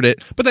favored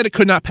it, but that it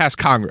could not pass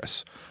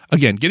Congress.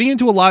 Again, getting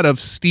into a lot of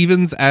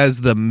Stevens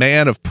as the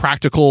man of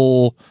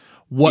practical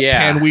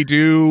can we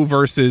do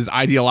versus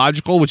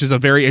ideological, which is a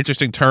very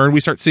interesting turn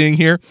we start seeing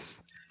here.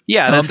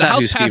 Yeah, that's not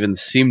who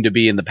Stevens seemed to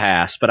be in the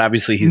past, but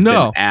obviously he's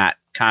been at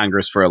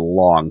Congress for a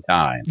long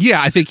time.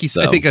 Yeah, I think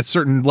I think at a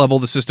certain level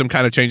the system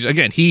kind of changes.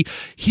 Again, he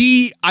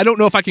I don't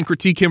know if I can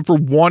critique him for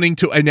wanting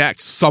to enact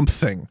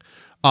something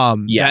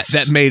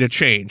that made a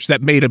change,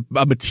 that made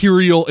a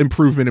material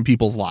improvement in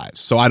people's lives.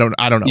 So I don't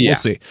know. Yeah. We'll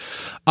see.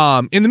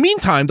 In the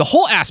meantime, the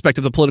whole aspect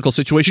of the political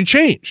situation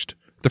changed.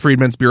 The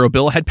Freedmen's Bureau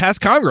bill had passed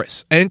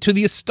Congress, and to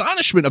the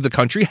astonishment of the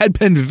country, had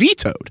been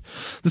vetoed.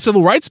 The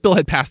Civil Rights Bill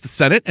had passed the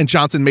Senate, and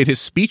Johnson made his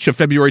speech of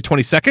February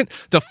 22nd,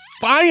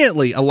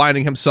 defiantly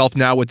aligning himself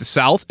now with the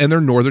South and their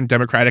Northern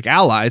Democratic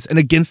allies and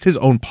against his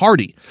own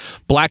party.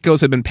 Black Codes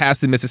had been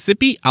passed in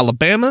Mississippi,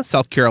 Alabama,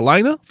 South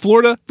Carolina,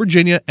 Florida,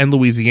 Virginia, and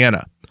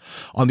Louisiana.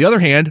 On the other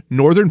hand,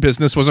 Northern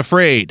business was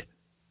afraid.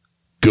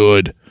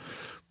 Good.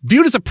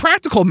 Viewed as a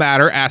practical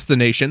matter, asked the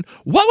nation,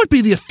 what would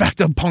be the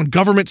effect upon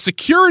government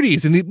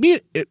securities of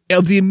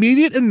the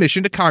immediate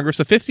admission to Congress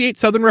of 58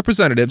 Southern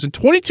representatives and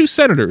 22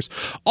 senators,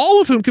 all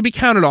of whom could be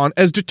counted on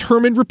as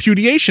determined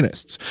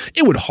repudiationists?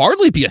 It would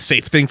hardly be a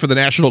safe thing for the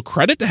national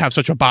credit to have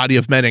such a body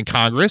of men in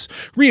Congress,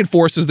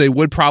 reinforced as they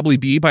would probably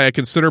be by a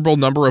considerable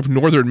number of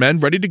Northern men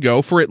ready to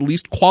go for at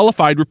least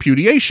qualified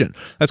repudiation.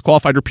 That's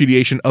qualified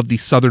repudiation of the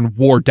Southern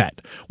war debt,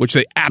 which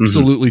they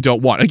absolutely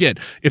don't want. Again,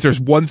 if there's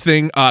one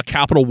thing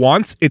capital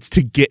wants, it's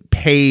to get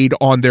paid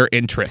on their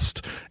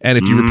interest. And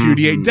if you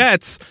repudiate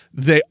debts,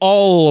 they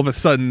all of a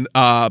sudden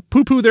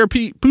poo-poo their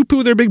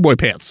big boy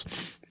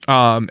pants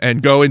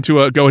and go into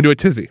a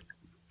tizzy.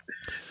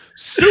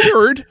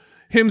 Seward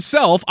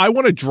himself, I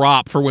want to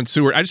drop for when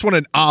Seward. I just want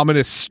an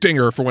ominous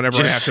stinger for whenever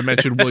I have to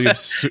mention William.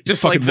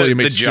 Just like William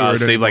H. Seward.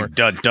 They like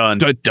dun dun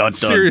dun dun.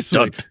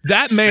 Seriously,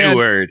 that man.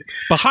 Seward.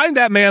 Behind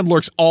that man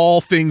lurks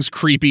all things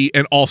creepy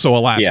and also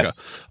Alaska.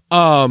 Yes.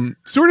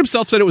 Seward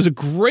himself said it was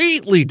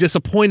greatly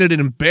disappointed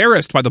and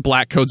embarrassed by the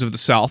Black Codes of the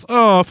South.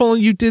 Oh, if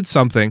only you did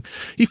something.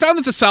 He found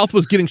that the South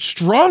was getting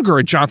stronger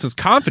in Johnson's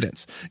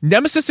confidence.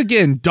 Nemesis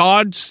again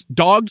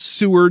dogged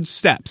Seward's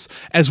steps,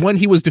 as when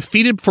he was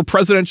defeated for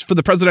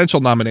the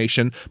presidential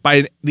nomination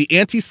by the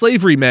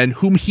anti-slavery men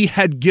whom he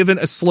had given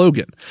a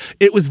slogan.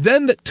 It was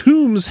then that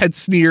Toombs had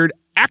sneered,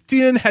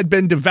 Acteon had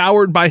been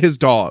devoured by his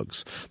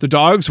dogs. The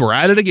dogs were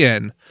at it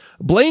again.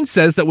 Blaine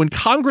says that when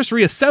Congress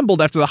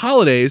reassembled after the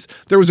holidays,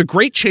 there was a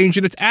great change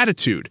in its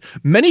attitude.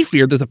 Many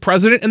feared that the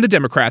president and the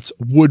Democrats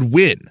would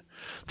win.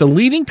 the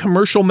leading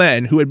commercial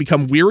men who had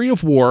become weary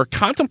of war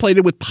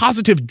contemplated with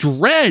positive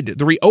dread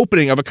the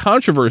reopening of a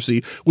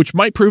controversy which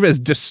might prove as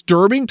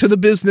disturbing to the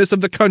business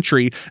of the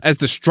country as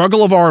the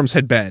struggle of arms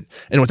had been,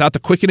 and without the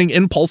quickening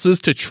impulses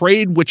to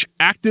trade which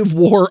active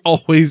war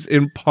always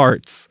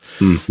imparts.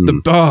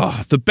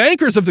 The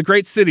bankers of the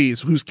great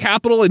cities, whose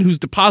capital and whose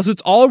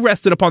deposits all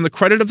rested upon the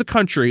credit of the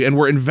country and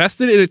were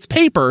invested in its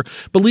paper,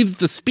 believed that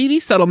the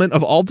speedy settlement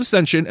of all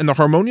dissension and the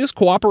harmonious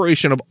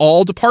cooperation of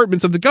all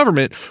departments of the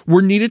government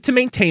were needed to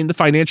maintain the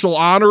financial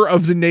honor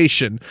of the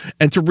nation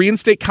and to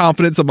reinstate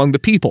confidence among the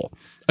people.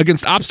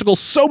 Against obstacles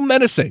so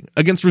menacing,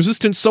 against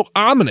resistance so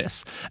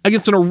ominous,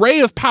 against an array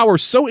of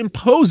powers so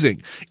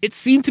imposing, it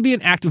seemed to be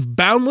an act of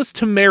boundless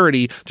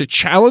temerity to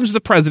challenge the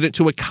president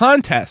to a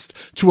contest,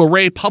 to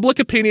array public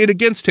opinion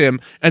against him,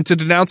 and to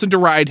denounce and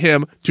deride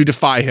him, to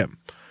defy him.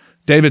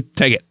 David,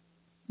 take it.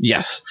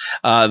 Yes.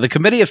 The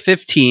Committee of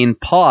 15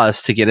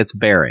 paused to get its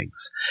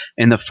bearings.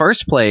 In the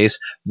first place,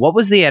 what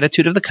was the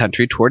attitude of the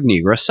country toward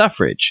Negro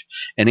suffrage?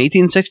 In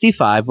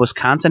 1865,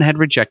 Wisconsin had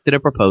rejected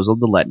a proposal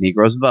to let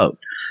Negroes vote.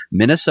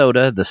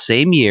 Minnesota, the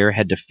same year,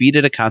 had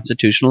defeated a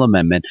constitutional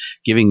amendment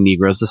giving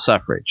Negroes the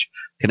suffrage.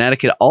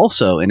 Connecticut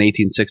also, in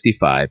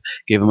 1865,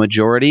 gave a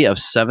majority of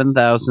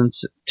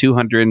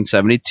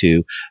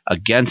 7,272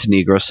 against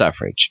Negro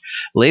suffrage.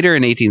 Later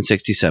in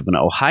 1867,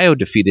 Ohio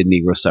defeated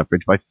Negro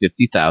suffrage by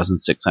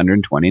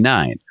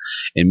 50,629.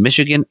 In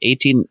Michigan,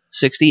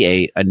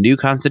 1868, a new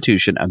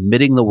constitution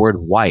omitting the word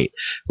white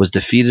was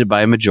defeated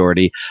by a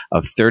majority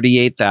of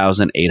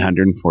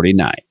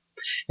 38,849.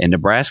 In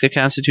Nebraska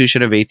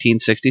Constitution of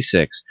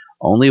 1866,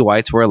 only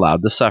whites were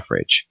allowed the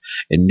suffrage.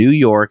 In New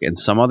York and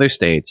some other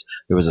states,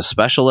 there was a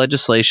special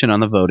legislation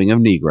on the voting of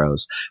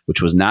Negroes,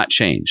 which was not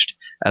changed.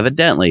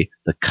 Evidently,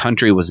 the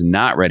country was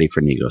not ready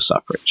for Negro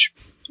suffrage.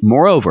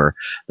 Moreover,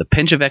 the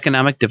pinch of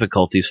economic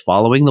difficulties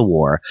following the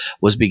war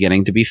was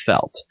beginning to be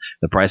felt.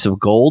 The price of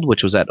gold,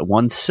 which was at $170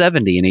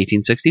 in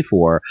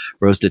 1864,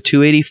 rose to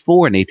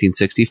 $284 in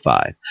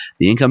 1865.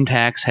 The income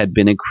tax had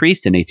been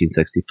increased in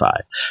 1865.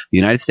 The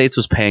United States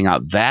was paying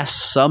out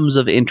vast sums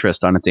of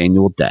interest on its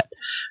annual debt.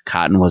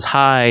 Cotton was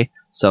high,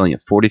 selling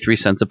at 43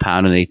 cents a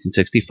pound in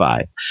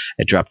 1865.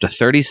 It dropped to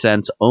 30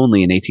 cents only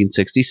in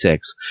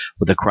 1866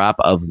 with a crop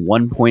of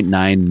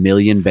 1.9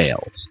 million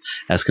bales,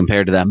 as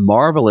compared to that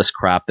marvelous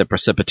crop that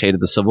precipitated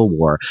the Civil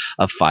War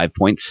of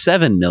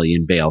 5.7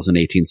 million bales in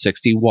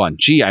 1861.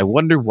 Gee, I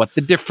wonder what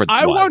the difference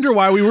was. I wonder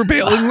why we were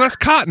baling less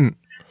cotton.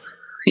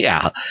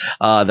 Yeah,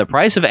 the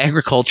price of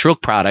agricultural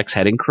products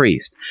had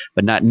increased,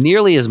 but not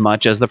nearly as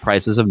much as the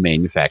prices of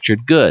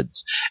manufactured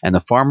goods, and the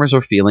farmers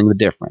were feeling the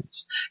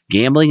difference.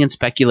 Gambling and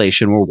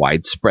speculation were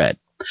widespread.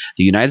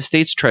 The United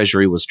States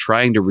Treasury was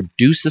trying to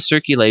reduce the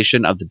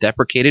circulation of the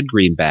deprecated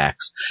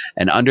greenbacks,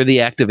 and under the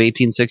Act of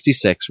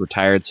 1866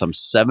 retired some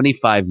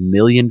 $75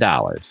 million.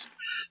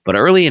 But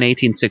early in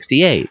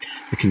 1868,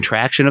 the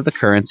contraction of the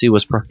currency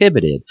was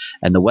prohibited,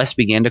 and the West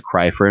began to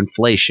cry for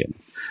inflation.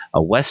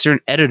 A Western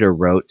editor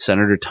wrote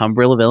Senator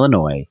Tumbrill of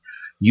Illinois,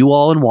 "You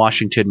all in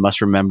Washington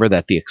must remember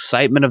that the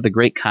excitement of the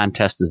great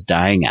contest is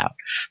dying out,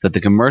 that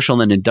the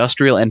commercial and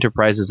industrial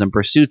enterprises and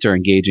pursuits are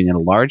engaging in a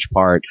large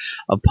part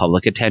of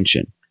public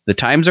attention. The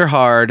times are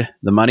hard,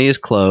 the money is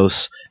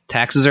close,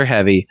 taxes are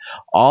heavy,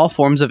 all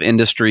forms of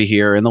industry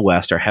here in the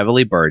West are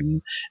heavily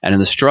burdened, and in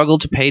the struggle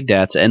to pay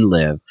debts and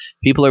live,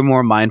 people are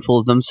more mindful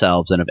of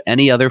themselves than of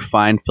any other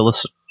fine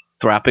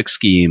philanthropic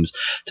schemes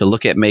to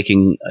look at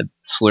making a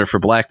slur for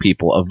black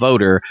people a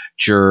voter,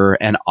 juror,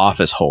 and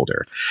office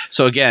holder."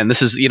 So again,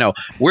 this is,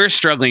 we're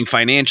struggling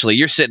financially.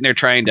 You're sitting there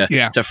trying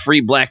to free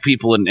black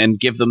people and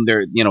give them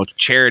their,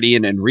 charity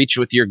and reach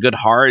with your good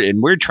heart.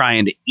 And we're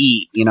trying to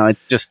eat,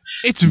 it's just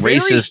it's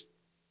racist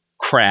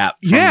crap.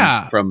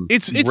 From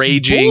it's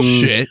raging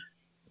bullshit.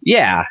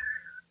 Yeah.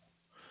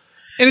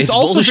 And it's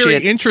also bullshit.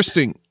 Very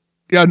interesting.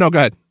 Yeah, no, go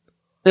ahead.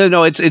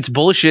 No, it's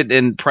bullshit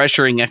and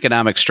pressuring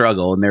economic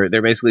struggle, and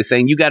they're basically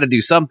saying you got to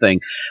do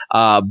something,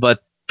 but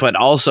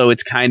also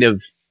it's kind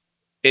of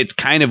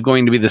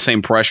going to be the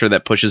same pressure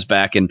that pushes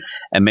back and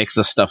makes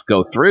the stuff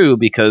go through,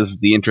 because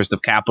the interest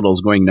of capital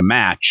is going to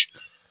match,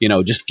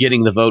 just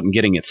getting the vote and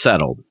getting it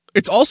settled.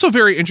 It's also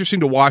very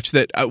interesting to watch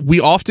that we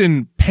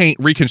often paint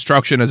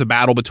Reconstruction as a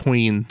battle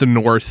between the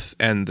North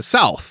and the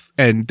South.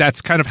 And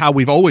that's kind of how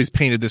we've always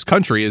painted this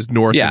country, as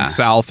North and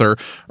South, or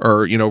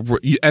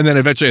and then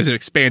eventually as it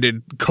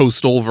expanded,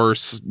 coastal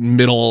versus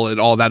middle and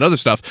all that other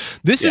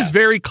stuff. This is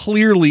very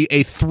clearly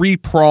a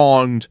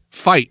three-pronged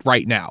fight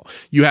right now.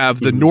 You have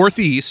the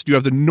Northeast, you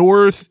have the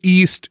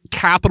Northeast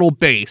capital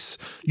base,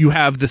 you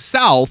have the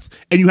South,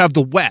 and you have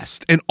the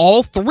West. And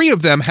all three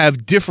of them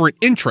have different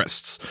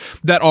interests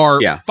that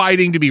are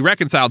fighting to be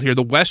reconciled here.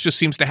 The West just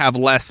seems to have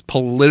less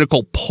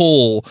political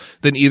pull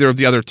than either of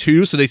the other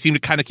two, so they seem to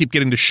kind of keep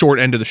getting the short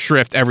end of the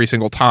shrift every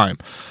single time.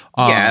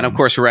 And of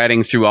course,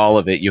 riding through all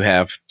of it, you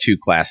have two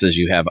classes.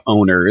 You have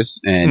owners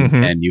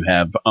and you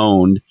have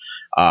owned,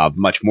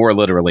 much more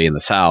literally in the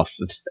South,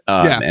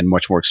 and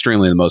much more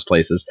extremely in most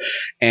places.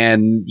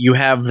 And you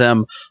have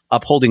them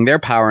upholding their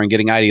power and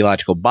getting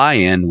ideological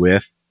buy-in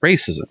with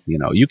racism.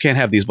 You can't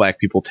have these black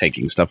people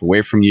taking stuff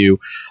away from you.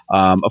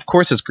 Of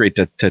course, it's great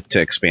to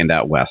expand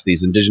out west.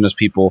 These indigenous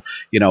people,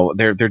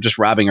 they're just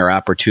robbing our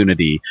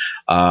opportunity.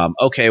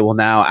 Okay, well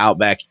now out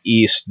back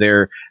east,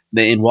 they're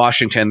in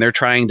Washington, they're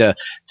trying to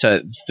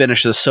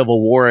finish the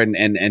Civil War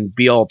and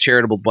be all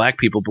charitable black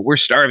people, but we're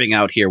starving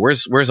out here.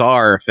 Where's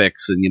our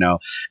fix?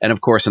 And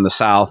of course in the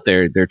South,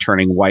 they're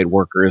turning white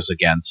workers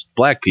against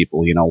black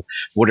people.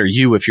 What are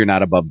you if you're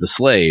not above the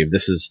slave?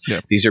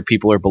 These are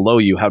people who are below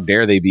you. How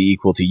dare they be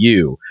equal to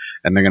you?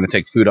 And they're going to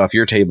take food off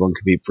your table and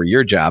compete for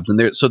your jobs.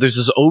 And so there's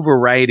this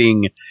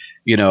overriding,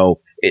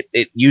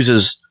 it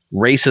uses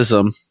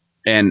racism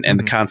and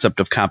the concept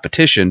of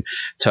competition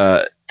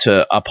to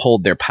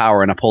uphold their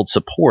power and uphold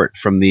support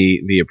from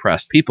the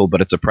oppressed people, but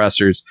it's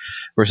oppressors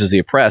versus the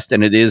oppressed,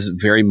 and it is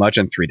very much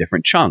in three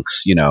different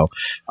chunks. You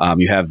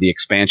have the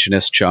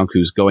expansionist chunk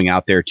who's going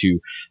out there to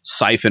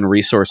siphon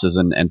resources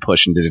and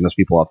push indigenous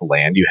people off the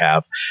land. You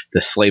have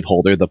the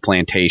slaveholder, the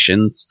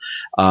plantations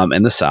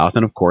in the South,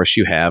 and of course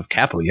you have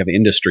capital. You have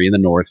industry in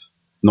the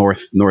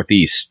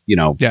northeast,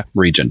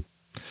 region.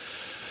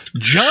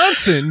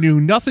 Johnson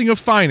knew nothing of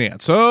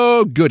finance.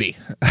 Oh, goody.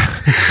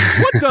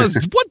 What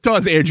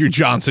does Andrew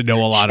Johnson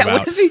know a lot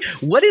about?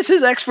 What is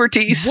his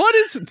expertise? What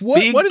is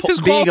his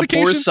qualification? Being a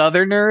poor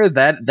Southerner,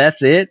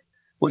 that's it?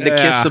 To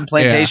kiss some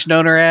plantation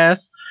owner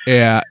ass?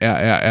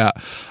 Yeah.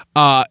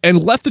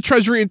 And left the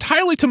treasury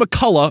entirely to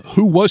McCulloch,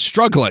 who was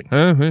struggling.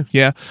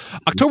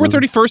 October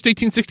 31st,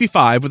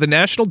 1865, with a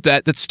national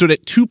debt that stood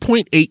at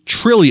 $2.8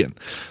 trillion.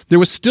 There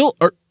was still,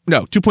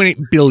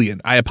 $2.8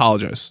 billion. I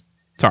apologize.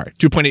 Sorry,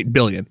 $2.8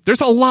 billion. There's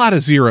a lot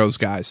of zeros,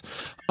 guys.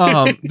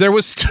 There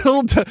was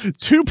still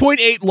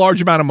 2.8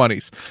 large amount of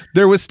monies.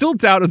 There was still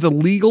doubt of the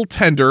legal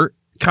tender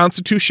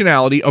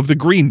constitutionality of the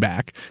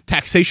greenback.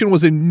 Taxation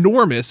was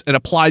enormous and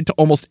applied to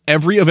almost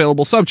every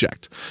available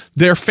subject.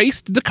 There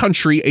faced the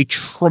country a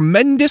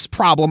tremendous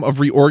problem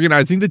of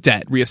reorganizing the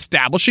debt,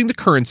 reestablishing the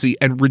currency,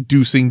 and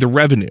reducing the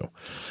revenue.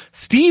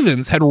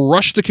 Stevens had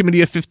rushed the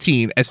Committee of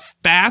 15 as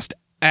fast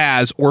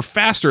as or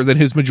faster than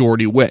his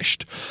majority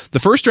wished. The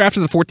first draft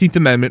of the 14th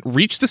Amendment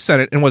reached the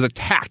Senate and was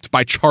attacked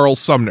by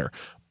Charles Sumner.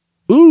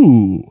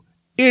 Ooh,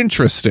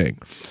 interesting.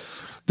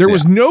 There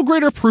was no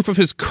greater proof of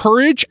his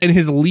courage, and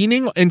his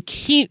learning and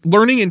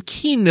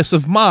keenness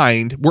of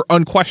mind were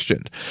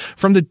unquestioned.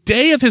 From the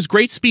day of his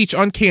great speech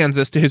on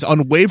Kansas to his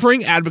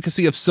unwavering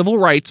advocacy of civil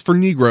rights for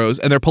Negroes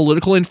and their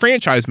political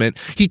enfranchisement,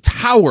 he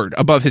towered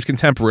above his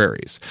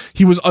contemporaries.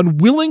 He was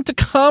unwilling to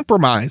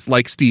compromise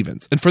like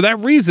Stevens, and for that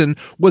reason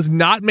was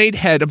not made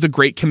head of the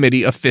Great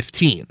Committee of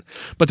 15.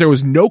 But there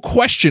was no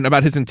question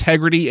about his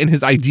integrity and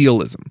his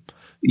idealism.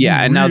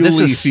 Yeah, and now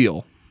this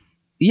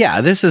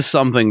is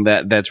something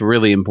that's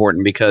really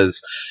important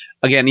because,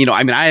 again,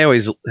 I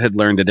always had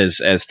learned it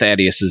as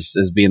Thaddeus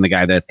as being the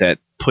guy that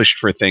pushed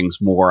for things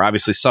more.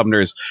 Obviously,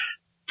 Sumner's,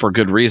 for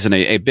good reason,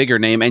 a bigger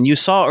name. And you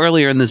saw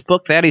earlier in this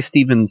book, Thaddeus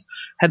Stevens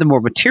had the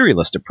more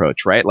materialist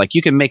approach, right? Like,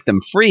 you can make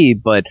them free,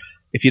 but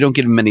if you don't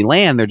give them any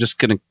land, they're just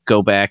going to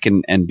go back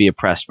and be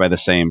oppressed by the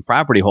same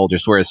property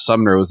holders. Whereas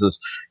Sumner was this,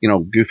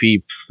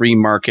 goofy free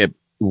market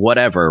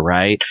whatever,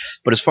 right?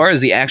 But as far as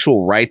the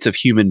actual rights of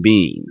human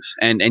beings,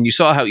 and you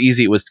saw how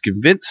easy it was to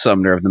convince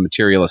Sumner of the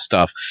materialist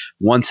stuff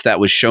once that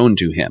was shown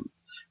to him,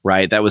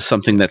 right? That was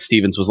something that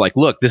Stevens was like,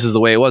 look, this is the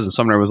way it was. And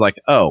Sumner was like,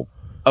 oh,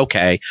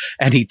 okay.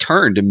 And he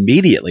turned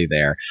immediately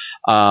there.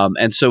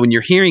 And so when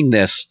you're hearing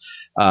this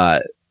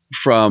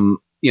from,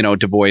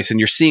 Du Bois,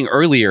 and you're seeing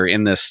earlier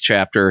in this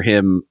chapter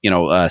him,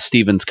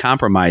 Stevens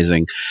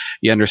compromising,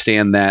 you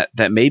understand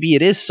that maybe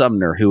it is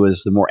Sumner who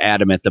is the more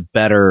adamant, the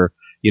better,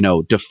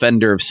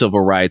 defender of civil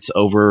rights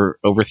over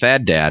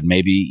Thad Dad.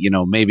 Maybe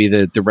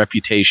the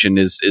reputation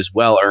is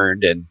well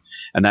earned, and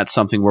that's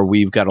something where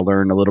we've got to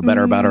learn a little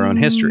better about our own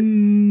history.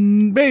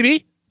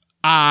 Maybe.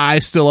 I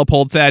still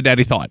uphold Thad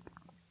Daddy thought.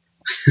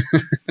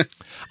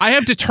 I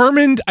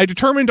determined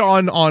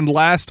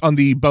on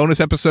the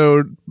bonus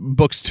episode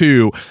books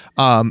 2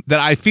 that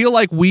I feel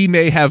like we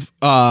may have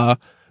if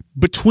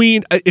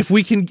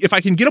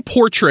I can get a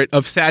portrait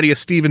of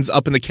Thaddeus Stevens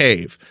up in the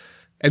cave.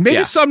 And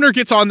maybe Sumner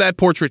gets on that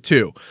portrait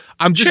too.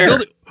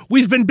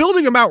 We've been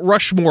building a Mount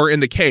Rushmore in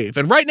the cave,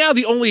 and right now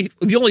the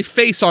only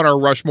face on our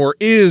Rushmore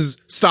is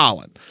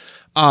Stalin,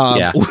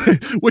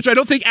 which I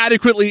don't think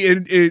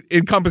adequately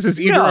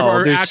encompasses either of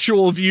our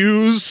actual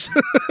views.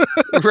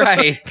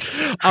 Right.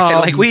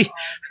 Like we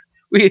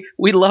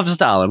love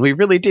Stalin, we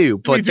really do,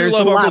 but there's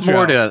a lot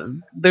more to it.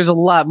 There's a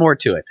lot more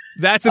to it.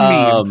 That's a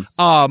meme.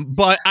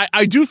 But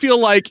I do feel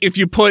like if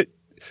you put.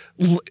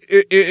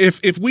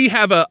 If we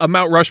have a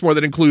Mount Rushmore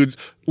that includes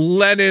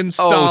Lenin,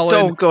 Stalin,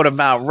 don't go to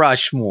Mount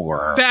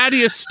Rushmore.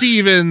 Thaddeus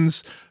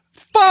Stevens,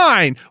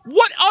 fine.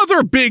 What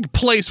other big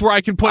place where I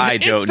can put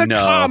it? It's the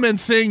common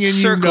thing, and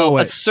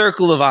a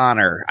circle of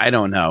honor. I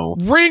don't know.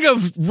 Ring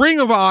of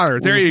honor.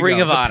 There you go.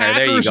 Ring of honor.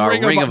 There you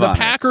go. The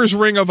Packers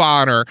Ring of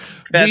Honor.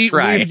 That's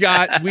right.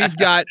 We've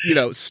got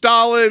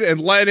Stalin and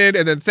Lenin,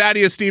 and then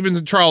Thaddeus Stevens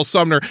and Charles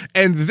Sumner,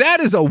 and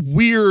that is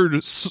we're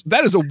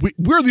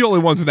the only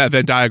ones in that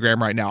Venn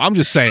diagram right now. I'm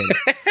just saying.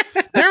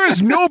 There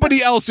There's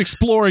nobody else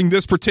exploring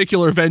this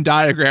particular Venn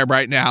diagram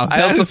right now.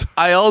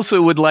 I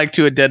also would like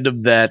to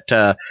addendum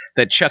that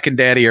Chuck and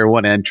Daddy are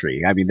one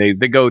entry. I mean,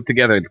 they go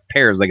together in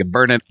pairs like a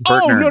burn it.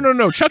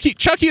 No.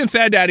 Chucky and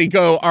Thad Daddy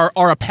are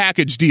a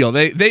package deal.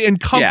 They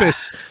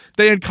encompass. Yeah.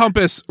 They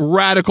encompass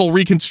radical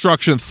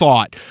Reconstruction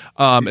thought,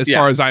 as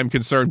far as I'm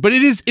concerned. But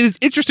it is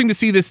interesting to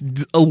see this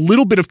a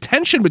little bit of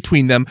tension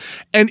between them,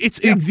 and it's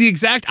the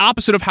exact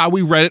opposite of how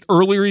we read it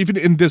earlier, even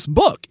in this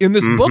book. In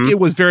this book, it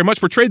was very much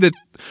portrayed that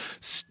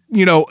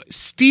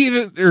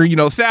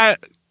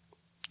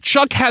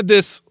Chuck had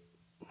this.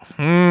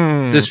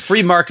 This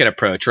free market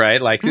approach,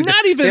 right? Like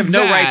not even they have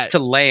no rights to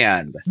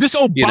land. This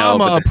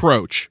Obama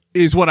approach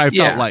is what I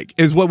felt like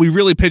is what we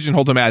really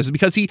pigeonholed him as,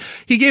 because he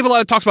gave a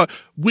lot of talks about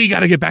we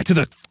got to get back to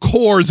the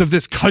cores of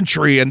this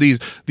country and these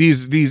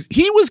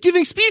he was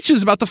giving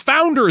speeches about the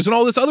founders and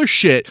all this other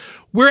shit,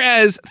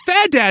 whereas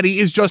Thad Daddy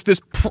is just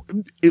this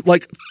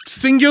like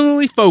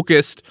singularly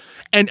focused.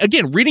 And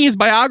again, reading his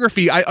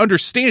biography, I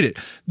understand it.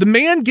 The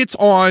man gets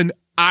on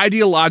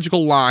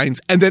ideological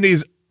lines and then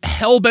is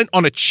hell-bent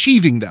on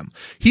achieving them.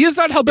 He is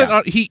not hell-bent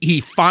on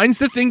he finds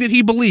the thing that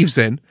he believes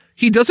in.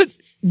 He doesn't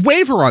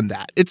waver on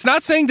that. It's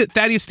not saying that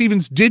Thaddeus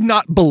Stevens did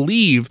not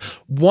believe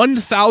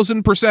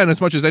 1,000%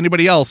 as much as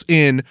anybody else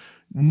in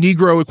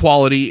Negro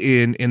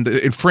equality, in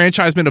the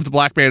enfranchisement of the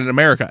black man in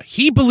America.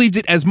 He believed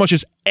it as much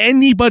as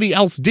anybody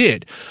else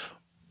did.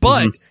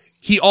 But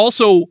he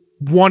also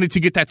wanted to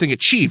get that thing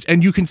achieved.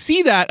 And you can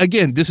see that,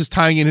 again, this is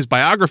tying in his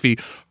biography.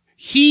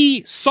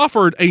 He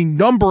suffered a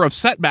number of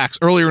setbacks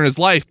earlier in his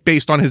life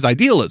based on his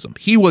idealism.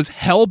 He was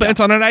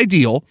hell-bent on an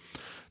ideal.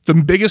 The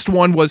biggest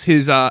one was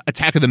his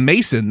attack of the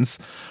Masons,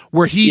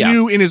 where he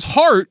knew in his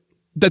heart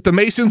that the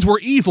Masons were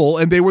evil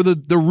and they were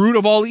the root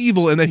of all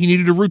evil and that he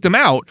needed to root them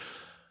out.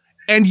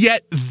 And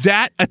yet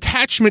that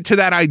attachment to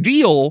that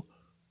ideal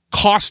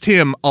cost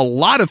him a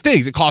lot of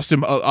things. It cost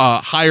him a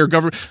higher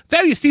government.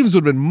 Thaddeus Stevens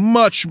would have been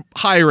much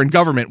higher in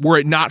government were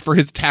it not for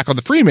his attack on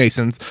the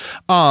Freemasons.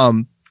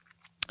 And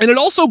it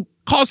also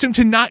caused him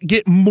to not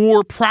get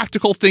more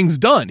practical things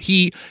done.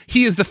 He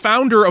is the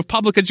founder of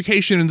public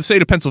education in the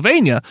state of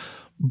Pennsylvania,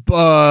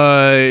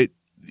 but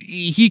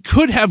he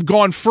could have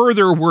gone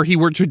further where he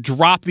were to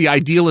drop the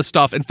idealist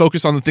stuff and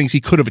focus on the things he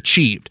could have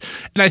achieved.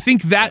 And I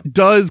think that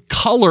does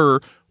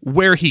color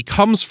where he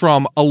comes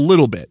from a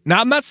little bit.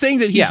 Now, I'm not saying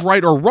that he's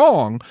right or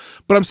wrong,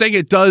 but I'm saying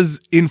it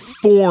does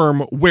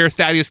inform where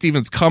Thaddeus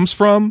Stevens comes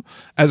from,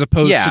 as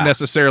opposed to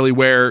necessarily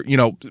where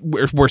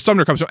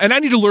Sumner comes from. And I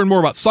need to learn more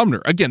about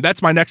Sumner. Again,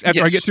 that's my next,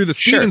 after I get through the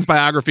Stevens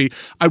biography,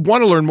 I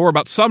want to learn more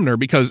about Sumner,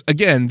 because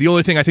again, the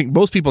only thing I think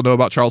most people know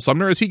about Charles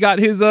Sumner is he got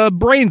his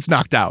brains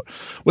knocked out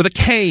with a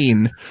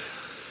cane.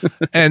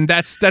 And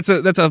that's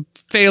a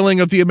failing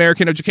of the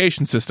American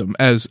education system,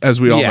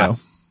 as we all know.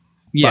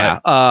 Yeah,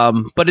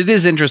 but it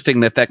is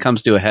interesting that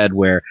comes to a head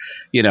where,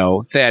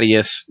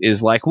 Thaddeus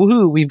is like,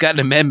 woohoo, we've got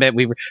an amendment.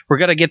 We're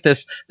going to get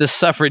this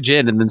suffrage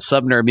in. And then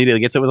Sumner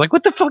immediately gets it. Was like,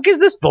 what the fuck is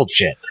this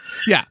bullshit?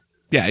 Yeah.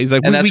 Yeah. He's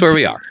like, and that's where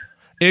we are.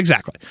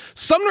 Exactly.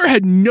 Sumner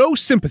had no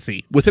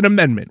sympathy with an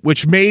amendment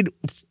which made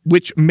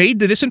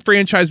the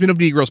disenfranchisement of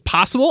Negroes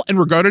possible and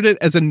regarded it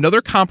as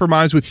another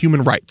compromise with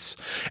human rights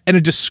and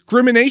a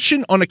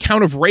discrimination on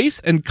account of race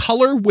and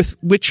color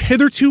which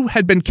hitherto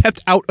had been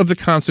kept out of the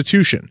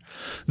Constitution.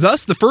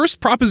 Thus, the first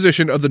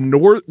proposition of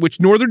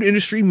which Northern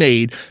industry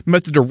made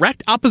met the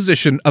direct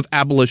opposition of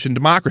abolition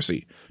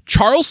democracy.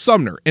 Charles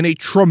Sumner, in a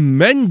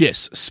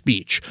tremendous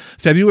speech,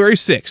 February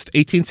 6th,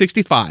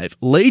 1865,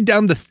 laid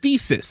down the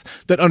thesis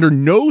that under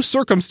no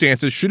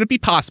circumstances should it be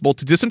possible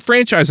to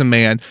disenfranchise a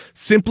man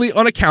simply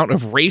on account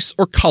of race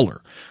or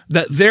color.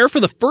 That there, for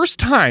the first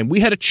time,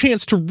 we had a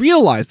chance to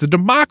realize the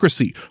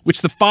democracy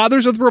which the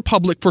fathers of the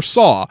Republic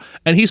foresaw,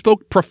 and he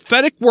spoke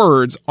prophetic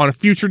words on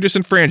future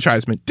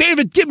disenfranchisement.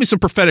 David, give me some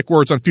prophetic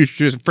words on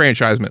future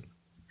disenfranchisement.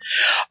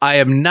 I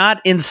am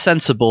not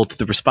insensible to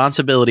the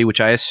responsibility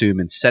which I assume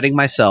in setting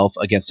myself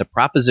against a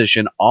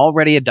proposition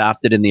already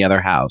adopted in the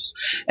other house,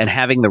 and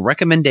having the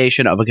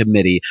recommendation of a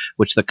committee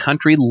which the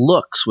country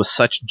looks with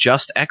such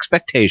just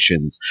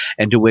expectations,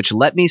 and to which,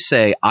 let me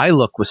say, I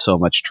look with so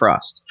much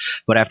trust.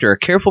 But after a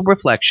careful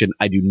reflection,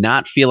 I do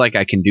not feel like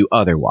I can do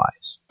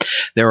otherwise.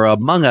 There are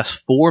among us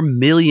 4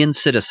 million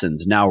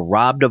citizens now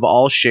robbed of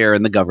all share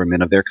in the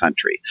government of their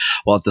country,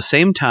 while at the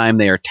same time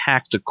they are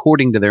taxed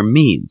according to their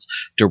means,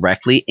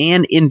 directly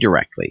and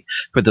indirectly,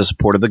 for the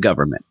support of the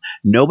government.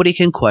 Nobody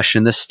can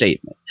question this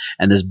statement,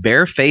 and this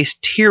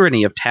barefaced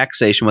tyranny of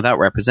taxation without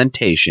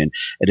representation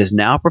it is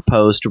now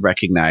proposed to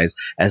recognize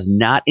as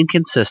not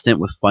inconsistent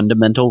with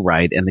fundamental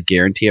right and the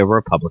guarantee of a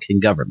republican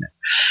government.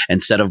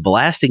 Instead of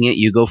blasting it,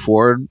 you go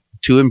forward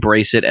to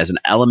embrace it as an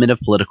element of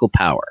political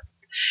power.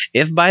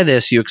 If by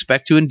this you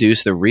expect to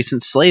induce the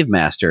recent slave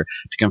master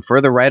to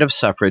confer the right of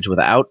suffrage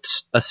without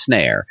a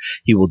snare,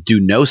 he will do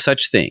no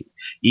such thing.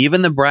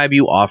 Even the bribe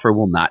you offer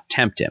will not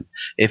tempt him.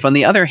 If, on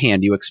the other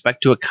hand, you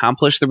expect to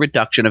accomplish the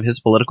reduction of his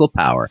political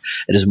power,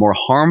 it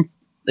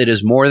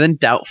is more than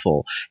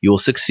doubtful you will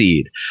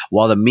succeed,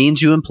 while the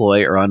means you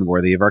employ are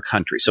unworthy of our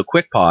country. So,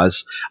 quick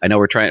pause. I know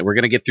we're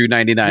going to get through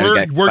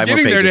 99. We're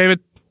getting there, David.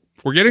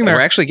 We're getting there.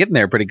 We're actually getting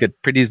there pretty good,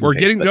 pretty decent. We're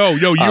getting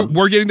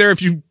we're getting there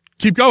if you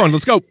keep going.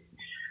 Let's go.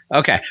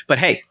 Okay, but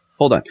hey,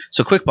 hold on.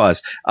 So quick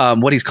pause.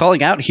 What he's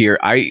calling out here,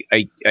 I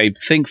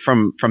think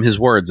from his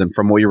words and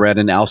from what you read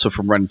and also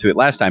from running through it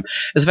last time,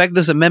 is the fact that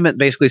this amendment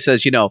basically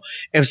says,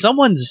 if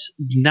someone's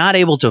not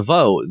able to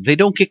vote, they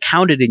don't get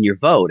counted in your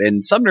vote.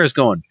 And Sumner is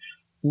going,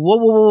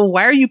 whoa,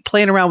 why are you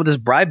playing around with this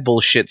bribe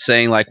bullshit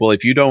saying like, well,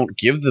 if you don't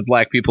give the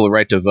black people the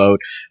right to vote,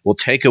 we'll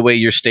take away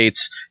your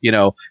state's,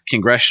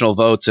 congressional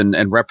votes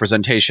and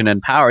representation and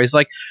power. He's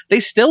like, they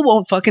still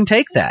won't fucking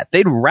take that.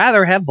 They'd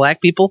rather have black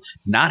people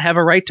not have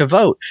a right to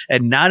vote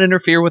and not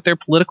interfere with their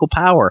political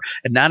power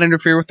and not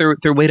interfere with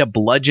their way to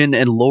bludgeon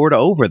and lord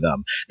over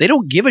them. They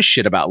don't give a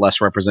shit about less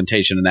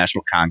representation in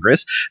National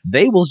Congress.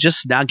 They will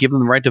just not give them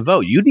the right to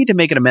vote. You need to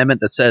make an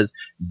amendment that says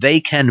they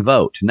can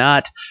vote,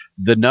 not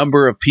the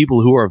number of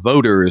people who are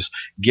voters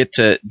get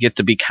to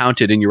be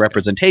counted in your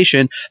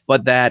representation,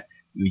 but that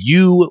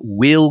you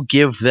will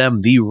give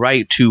them the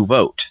right to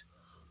vote.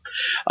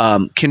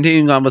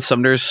 Continuing on with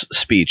Sumner's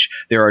speech,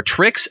 there are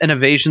tricks and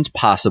evasions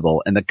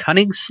possible, and the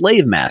cunning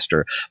slave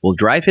master will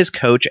drive his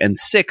coach and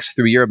 6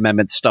 through your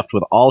amendment stuffed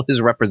with all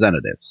his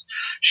representatives.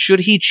 Should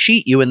he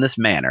cheat you in this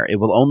manner, it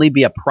will only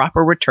be a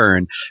proper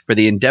return for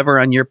the endeavor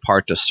on your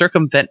part to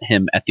circumvent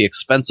him at the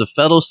expense of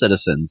fellow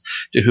citizens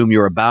to whom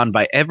you are bound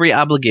by every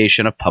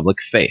obligation of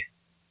public faith.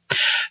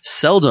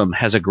 Seldom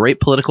has a great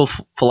political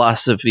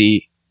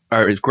prophecy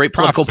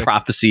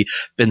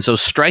been so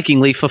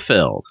strikingly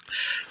fulfilled.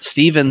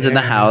 Stevens in the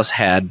House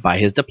had, by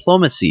his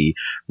diplomacy,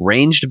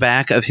 ranged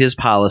back of his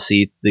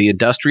policy the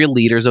industrial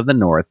leaders of the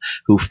North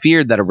who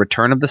feared that a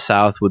return of the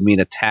South would mean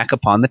attack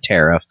upon the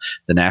tariff,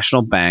 the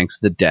national banks,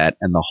 the debt,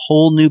 and the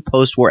whole new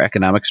post-war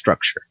economic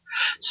structure.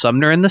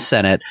 Sumner in the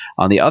Senate,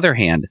 on the other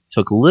hand,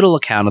 took little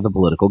account of the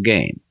political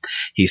game.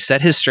 He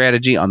set his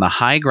strategy on the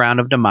high ground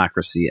of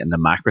democracy and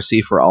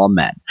democracy for all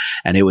men,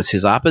 and it was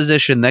his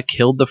opposition that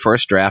killed the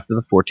first draft of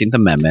the 14th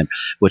Amendment,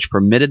 which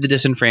permitted the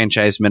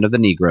disenfranchisement of the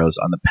Negroes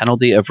on the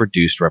penalty of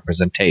reduced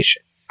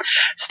representation.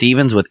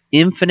 Stevens, with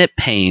infinite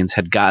pains,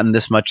 had gotten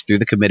this much through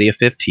the Committee of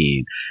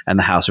 15 and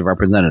the House of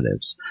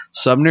Representatives.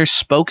 Sumner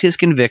spoke his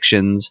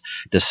convictions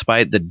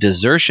despite the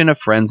desertion of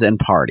friends and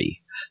party.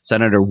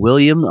 Senator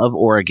William of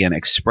Oregon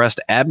expressed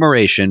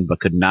admiration but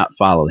could not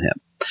follow him.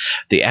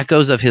 The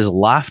echoes of his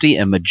lofty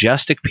and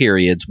majestic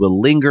periods will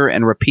linger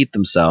and repeat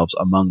themselves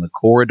among the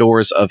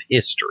corridors of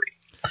history.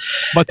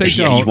 But they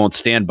don't. You won't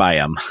stand by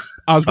him.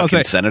 I was about to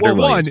say, Senator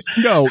Williams.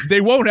 No, they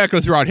won't echo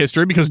throughout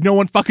history because no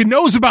one fucking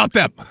knows about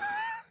them.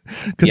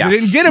 Because they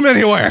didn't get them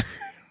anywhere.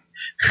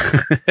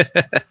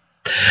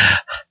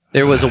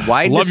 There was a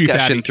wide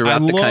discussion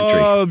throughout the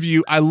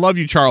country. I love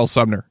you, Charles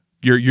Sumner.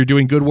 You're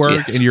doing good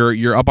work, and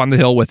you're up on the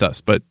hill with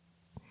us, but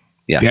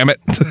damn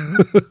it.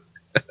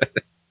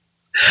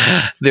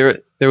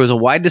 There was a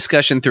wide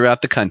discussion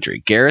throughout the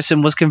country.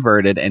 Garrison was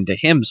converted, and to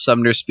him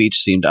Sumner's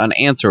speech seemed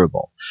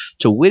unanswerable.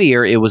 To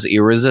Whittier it was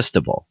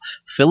irresistible.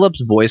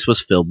 Phillips' voice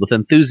was filled with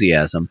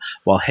enthusiasm,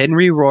 while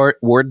Henry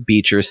Ward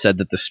Beecher said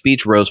that the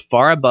speech rose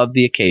far above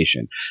the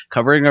occasion,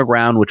 covering a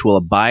ground which will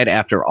abide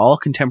after all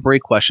contemporary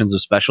questions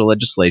of special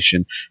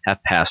legislation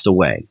have passed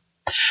away.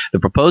 The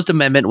proposed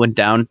amendment went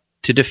down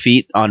to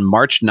defeat on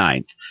March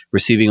 9th,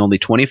 receiving only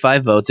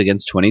 25 votes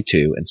against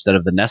 22 instead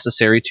of the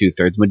necessary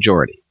 2/3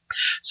 majority.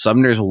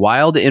 Sumner's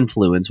wild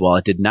influence, while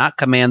it did not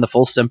command the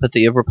full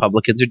sympathy of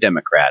Republicans or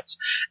Democrats,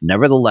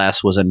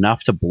 nevertheless was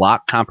enough to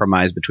block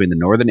compromise between the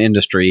Northern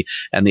industry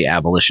and the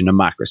abolition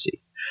democracy.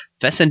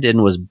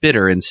 Fessenden was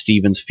bitter and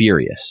Stevens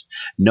furious.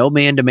 No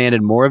man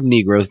demanded more of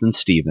Negroes than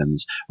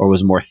Stevens, or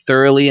was more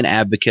thoroughly an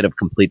advocate of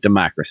complete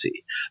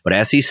democracy. But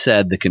as he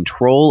said, the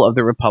control of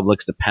the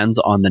republics depends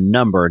on the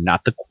number,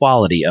 not the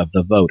quality of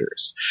the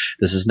voters.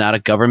 This is not a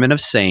government of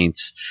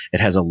saints.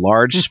 It has a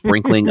large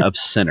sprinkling of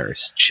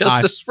sinners.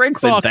 Just a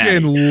sprinkling. I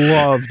fucking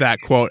love that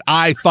quote.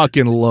 I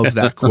fucking love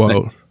that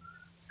quote.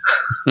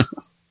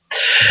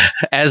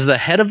 As the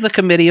head of the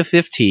Committee of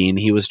 15,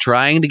 he was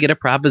trying to get a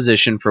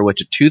proposition for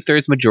which a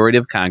 2/3 majority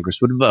of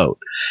Congress would vote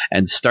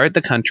and start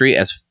the country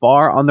as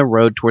far on the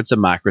road towards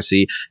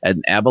democracy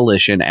and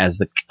abolition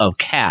of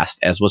caste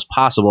as was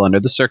possible under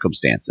the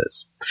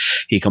circumstances.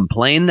 He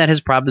complained that his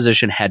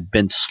proposition had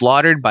been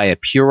slaughtered by a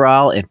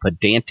puerile and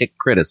pedantic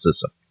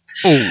criticism.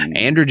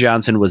 Andrew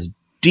Johnson was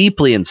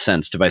deeply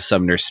incensed by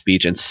Sumner's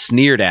speech and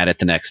sneered at it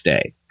the next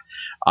day.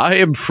 I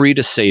am free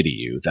to say to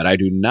you that I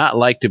do not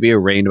like to be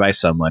arraigned by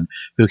someone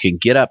who can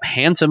get up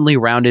handsomely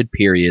rounded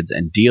periods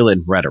and deal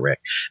in rhetoric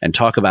and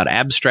talk about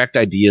abstract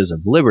ideas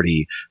of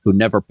liberty who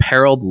never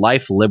periled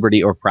life,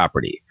 liberty, or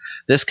property.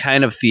 This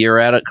kind of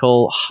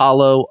theoretical,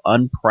 hollow,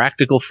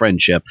 unpractical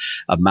friendship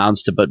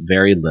amounts to but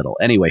very little.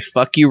 Anyway,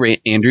 fuck you,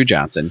 Andrew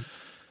Johnson.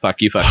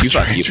 Fuck you. Andrew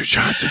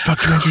Johnson.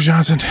 Fuck you, Andrew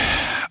Johnson.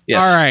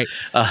 Yes. All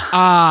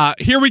right.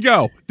 Here we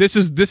go. This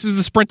is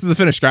the sprint to the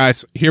finish,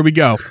 guys. Here we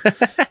go.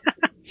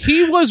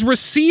 He was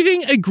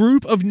receiving a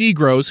group of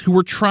Negroes who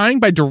were trying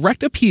by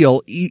direct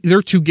appeal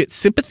either to get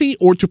sympathy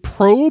or to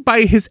probe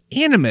by his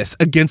animus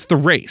against the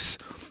race.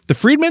 The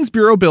Freedmen's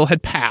Bureau bill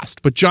had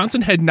passed, but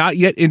Johnson had not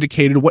yet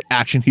indicated what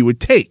action he would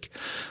take.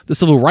 The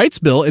Civil Rights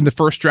Bill and the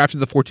first draft of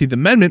the 14th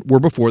Amendment were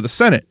before the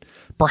Senate.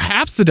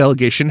 Perhaps the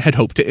delegation had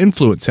hoped to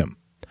influence him.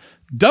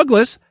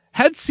 Douglas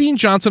had seen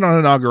Johnson on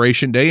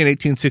Inauguration Day in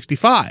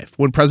 1865,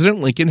 when President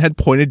Lincoln had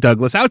pointed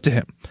Douglas out to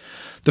him.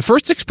 The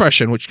first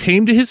expression which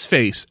came to his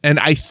face, and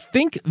I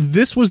think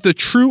this was the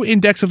true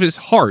index of his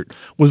heart,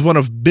 was one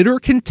of bitter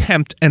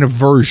contempt and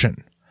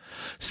aversion.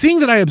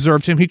 Seeing that I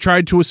observed him, he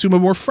tried to assume a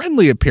more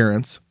friendly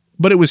appearance,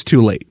 but it was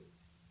too late.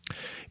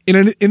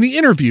 In the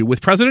interview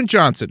with President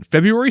Johnson,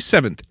 February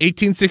 7th,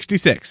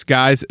 1866,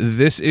 guys,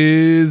 this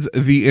is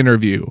the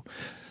interview.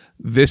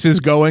 This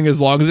is going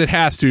as long as it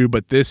has to,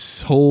 but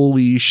this,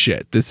 holy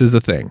shit, this is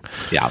a thing.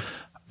 Yeah.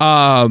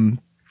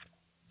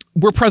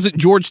 Where President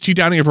George T.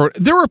 Downing,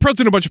 there were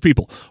present a bunch of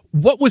people.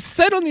 What was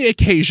said on the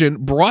occasion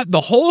brought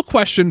the whole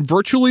question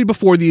virtually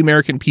before the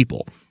American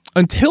people.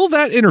 Until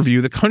that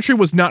interview, the country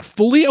was not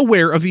fully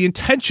aware of the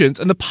intentions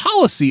and the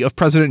policy of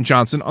President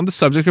Johnson on the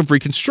subject of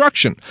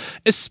Reconstruction,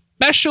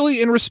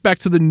 especially in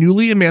respect to the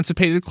newly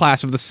emancipated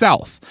class of the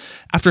South.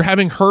 After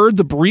having heard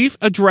the brief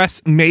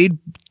address made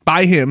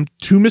by him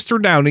to Mr.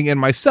 Downing and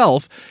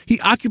myself, he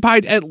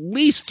occupied at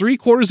least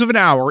 3/4 of an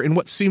hour in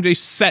what seemed a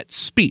set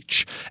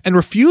speech, and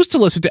refused to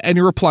listen to any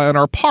reply on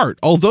our part,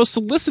 although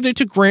solicited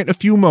to grant a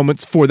few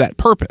moments for that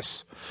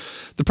purpose.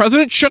 The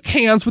president shook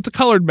hands with the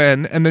colored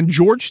men, and then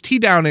George T.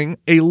 Downing,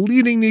 a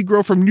leading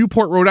Negro from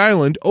Newport, Rhode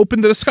Island,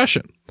 opened the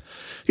discussion.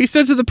 He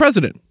said to the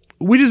president,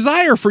 "We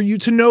desire for you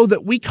to know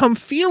that we come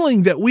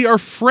feeling that we are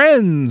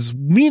friends,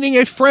 meaning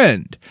a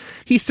friend."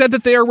 He said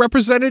that they are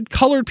represented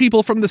colored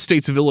people from the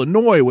states of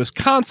Illinois,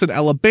 Wisconsin,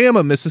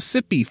 Alabama,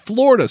 Mississippi,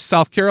 Florida,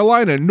 South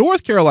Carolina,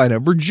 North Carolina,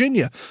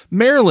 Virginia,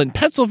 Maryland,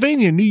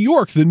 Pennsylvania, New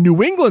York, the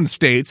New England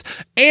states,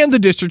 and the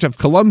District of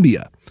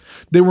Columbia.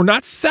 They were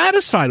not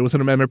satisfied with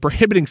an amendment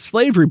prohibiting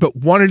slavery, but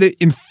wanted it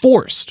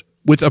enforced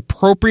with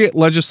appropriate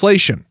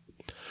legislation.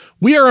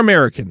 We are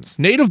Americans,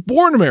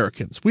 native-born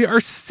Americans. We are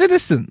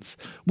citizens.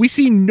 We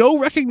see no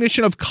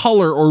recognition of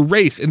color or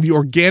race in the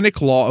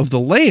organic law of the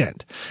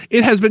land.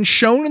 It has been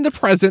shown in the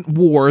present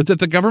war that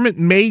the government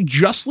may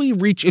justly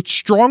reach its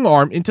strong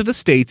arm into the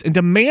states and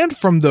demand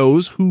from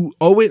those who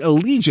owe it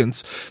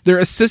allegiance their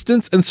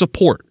assistance and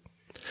support.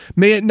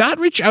 May it not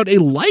reach out a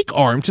like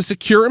arm to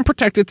secure and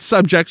protect its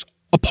subjects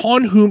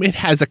upon whom it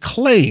has a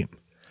claim.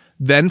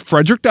 Then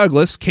Frederick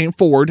Douglass came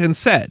forward and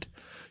said,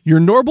 Your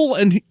noble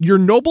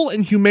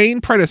and humane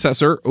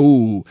predecessor,"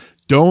 ooh,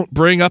 don't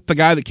bring up the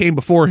guy that came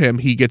before him.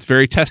 He gets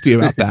very testy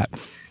about that.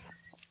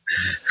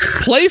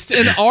 "Placed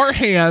in our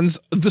hands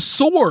the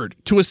sword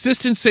to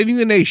assist in saving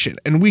the nation,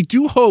 and we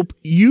do hope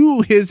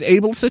you, his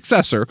able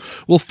successor,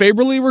 will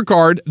favorably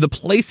regard the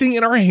placing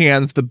in our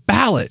hands the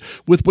ballot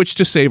with which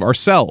to save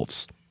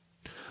ourselves."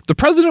 The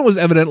president was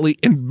evidently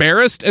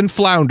embarrassed and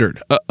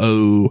floundered.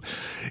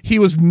 He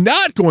was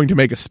not going to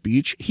make a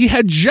speech. He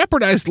had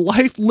jeopardized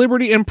life,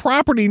 liberty, and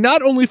property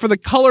not only for the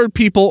colored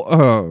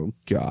people,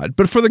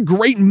 but for the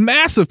great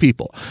mass of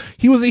people.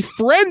 He was a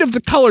friend of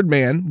the colored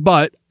man,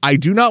 but I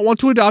do not want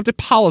to adopt a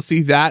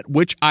policy that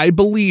which I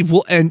believe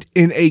will end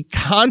in a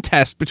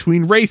contest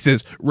between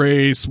races,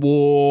 race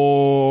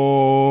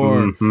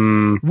war,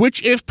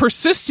 which if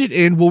persisted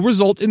in will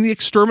result in the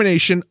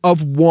extermination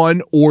of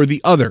one or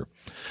the other.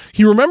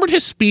 He remembered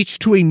his speech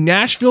to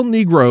Nashville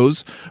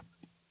Negroes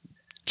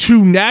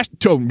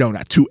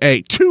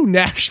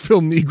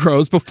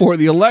before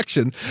the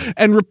election,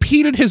 and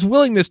repeated his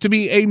willingness to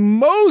be a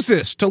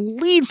Moses to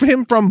lead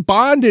him from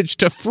bondage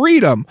to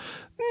freedom.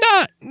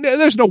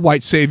 There's no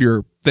white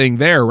savior thing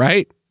there,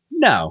 right?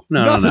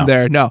 Nothing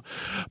there, no.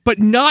 But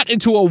not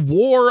into a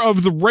war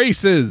of the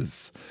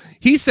races.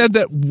 He said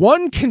that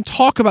one can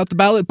talk about the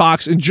ballot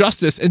box,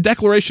 injustice, and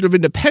Declaration of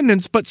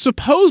Independence, but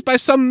suppose by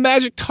some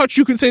magic touch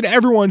you can say to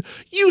everyone,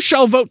 "You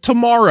shall vote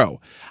tomorrow."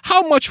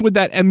 How much would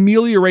that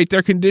ameliorate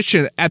their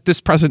condition at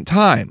this present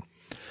time?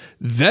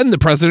 Then the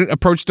president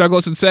approached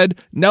Douglas and said,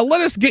 "Now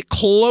let us get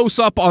close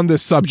up on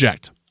this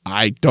subject."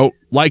 I don't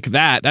like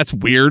that. That's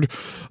weird.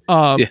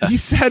 He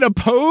said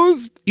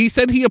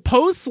he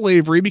opposed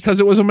slavery because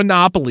it was a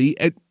monopoly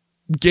and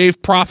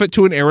gave profit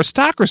to an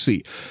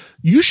aristocracy.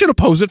 You should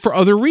oppose it for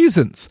other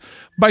reasons.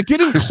 By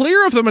getting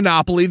clear of the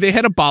monopoly, they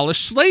had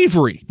abolished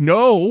slavery.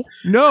 No,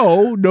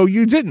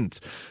 you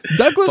didn't.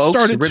 Douglas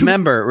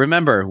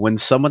remember, when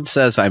someone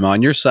says, "I'm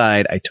on your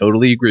side, I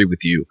totally agree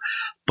with you,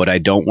 but I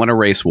don't want a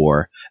race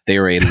war," they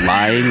are a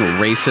lying,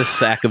 racist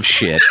sack of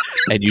shit,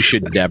 and you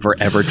should never,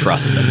 ever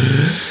trust them.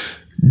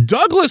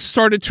 Douglas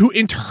started to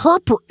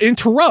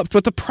interrupt,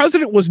 but the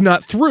president was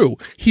not through.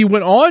 He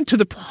went on to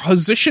the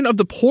position of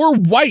the poor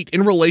white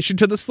in relation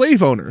to the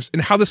slave owners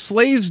and how the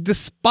slaves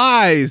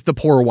despised the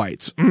poor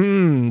whites.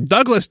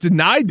 Douglas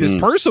denied this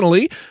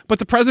personally, but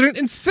the president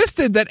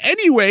insisted that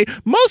anyway,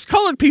 most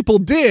colored people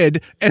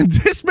did, and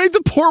this made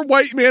the poor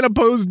white man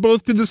opposed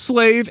both to the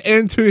slave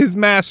and to his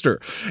master,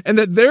 and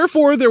that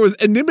therefore there was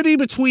enmity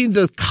between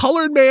the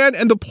colored man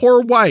and the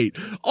poor white.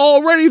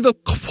 Already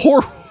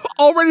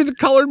Already the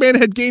colored man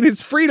had gained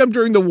his freedom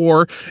during the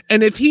war,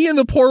 and if he and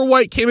the poor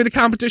white came into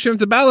competition at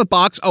the ballot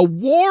box, a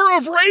war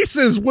of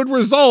races would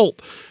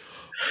result.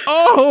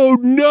 Oh,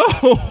 no.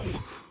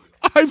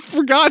 I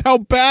forgot how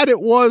bad it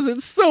was.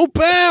 It's so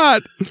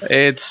bad.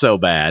 It's so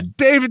bad.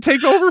 David,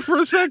 take over for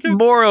a second.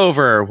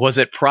 Moreover, was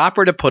it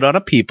proper to put on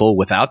a people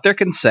without their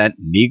consent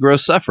Negro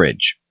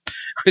suffrage?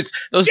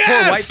 Those poor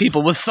white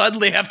people will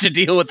suddenly have to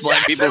deal with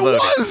black people voting.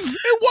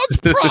 It was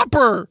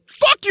proper.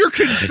 Fuck your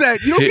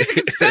consent. You don't get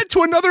to consent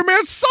to another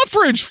man's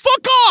suffrage.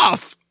 Fuck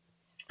off.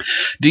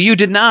 Do you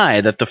deny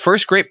that the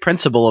first great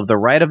principle of the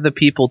right of the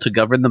people to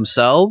govern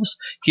themselves?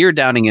 Here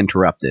Downing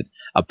interrupted.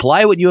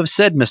 Apply what you have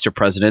said, Mr.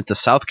 President, to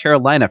South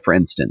Carolina, for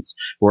instance,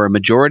 where a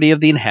majority of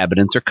the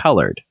inhabitants are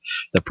colored.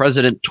 The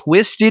president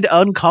twisted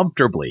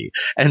uncomfortably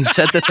and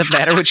said that the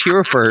matter which he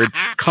referred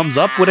comes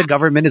up when a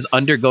government is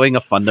undergoing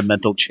a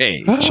fundamental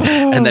change,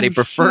 and that he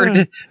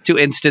preferred to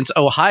instance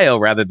Ohio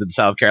rather than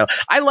South Carolina.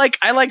 I like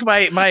my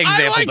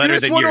example better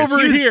than yours.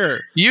 Over here.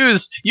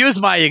 Use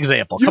my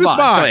example. Come on,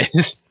 mine.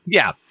 please.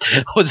 Yeah.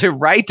 Was it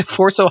right to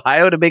force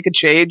Ohio to make a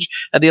change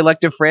at the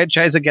elective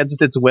franchise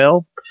against its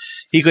will?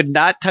 He could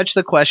not touch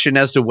the question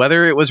as to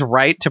whether it was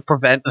right to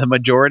prevent the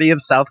majority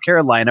of South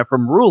Carolina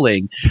from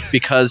ruling,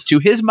 because to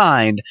his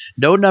mind,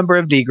 no number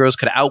of Negroes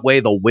could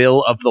outweigh the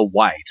will of the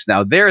whites.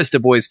 Now, there is Du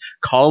Bois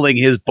calling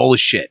his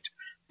bullshit.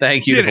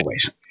 Thank you, Du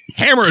Bois.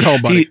 Hammer it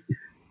home, buddy.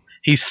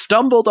 He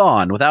stumbled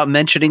on without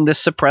mentioning this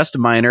suppressed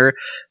minor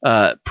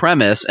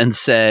premise and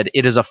said,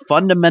 "It is a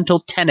fundamental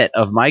tenet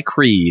of my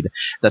creed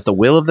that the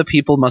will of the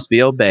people must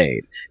be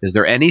obeyed. Is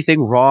there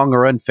anything wrong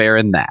or unfair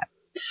in that?"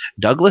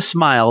 Douglas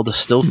smiled,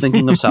 still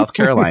thinking of South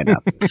Carolina.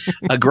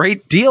 "A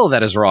great deal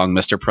that is wrong,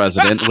 Mr.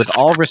 President, with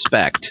all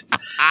respect."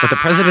 But the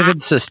president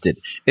insisted,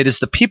 "It is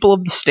the people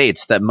of the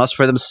states that must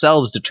for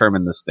themselves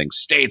determine this thing.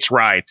 States'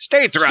 rights.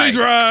 States' rights.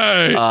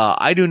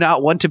 I do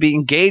not want to be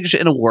engaged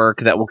in a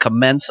work that will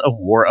commence a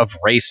war of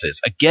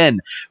races." Again,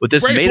 with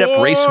this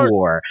made-up race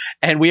war.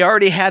 And we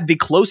already had the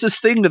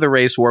closest thing to the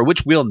race war,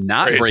 which will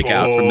not break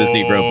out from this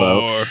Negro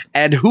vote.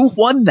 And who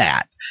won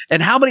that?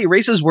 And how many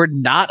races were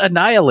not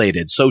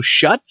annihilated? So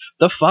shut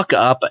the fuck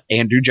up,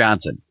 Andrew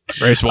Johnson.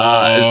 Race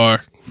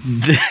war.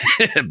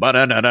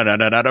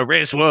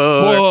 Race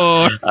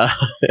war.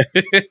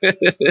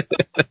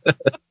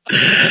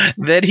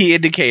 Then he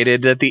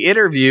indicated that the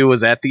interview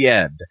was at the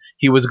end.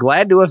 He was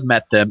glad to have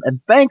met them and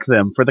thanked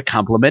them for the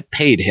compliment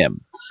paid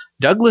him.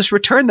 Douglas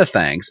returned the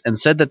thanks and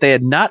said that they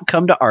had not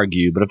come to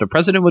argue, but if the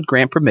president would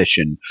grant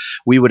permission,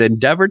 we would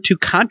endeavor to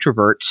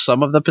controvert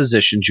some of the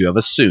positions you have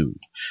assumed.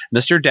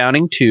 Mr.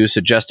 Downing, too,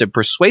 suggested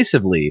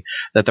persuasively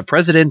that the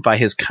president, by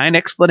his kind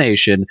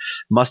explanation,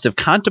 must have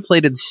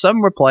contemplated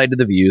some reply to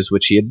the views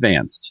which he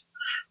advanced.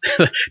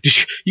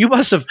 You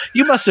must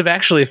have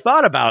actually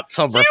thought about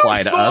some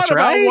reply to us,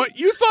 right?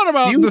 You thought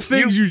about the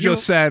things you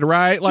just said,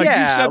 right? Like, you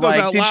said those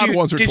out loud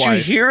once or twice.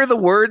 Did you hear the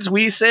words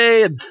we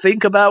say and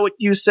think about what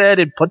you said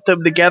and put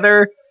them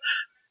together?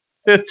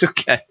 It's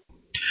okay.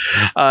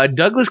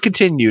 Douglas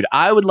continued,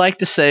 "I would like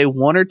to say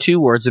one or two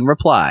words in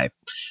reply.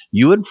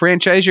 You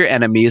enfranchise your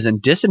enemies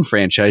and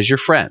disenfranchise your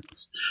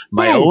friends.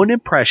 My own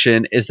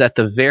impression is that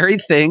the very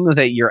thing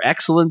that your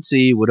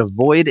excellency would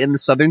avoid in the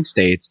southern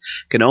states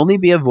can only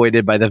be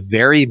avoided by the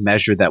very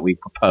measure that we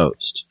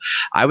proposed.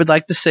 I would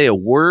like to say a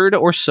word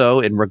or so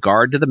in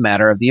regard to the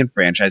matter of the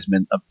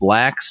enfranchisement of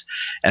blacks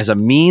as a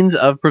means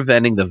of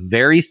preventing the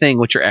very thing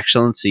which your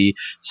excellency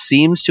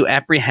seems to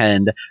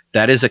apprehend,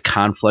 that is a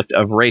conflict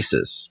of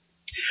races."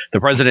 The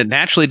president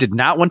naturally did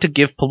not want to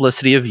give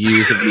publicity of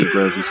views of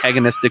Negroes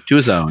antagonistic to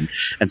his own,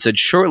 and said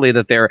shortly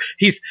that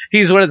he's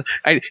one of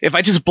the, if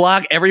I just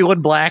block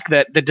everyone black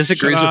that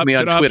disagrees with me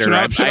on Twitter,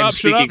 I'm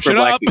speaking for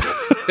black people.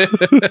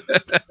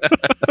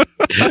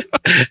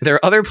 There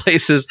are other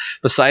places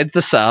besides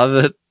the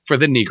South for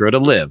the Negro to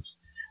live.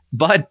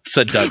 "But,"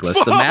 said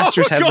Douglas, "the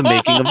masters have the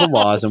making of the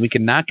laws, and we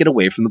cannot get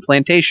away from the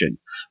plantation."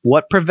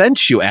 "What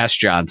prevents you?" asked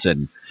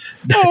Johnson.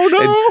 Oh,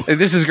 no. And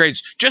this is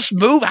great. Just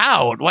move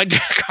out.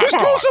 Just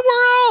go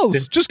somewhere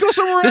else. Just go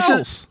somewhere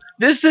else.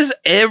 This is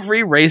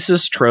every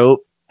racist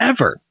trope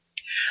ever.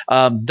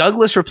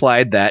 Douglas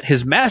replied that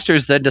his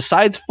masters then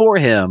decides for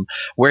him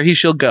where he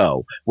shall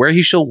go, where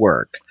he shall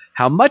work.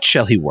 How much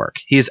shall he work?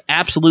 He is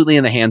absolutely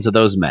in the hands of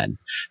those men.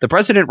 The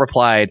president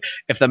replied,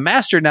 if the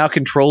master now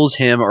controls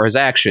him or his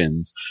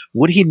actions,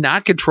 would he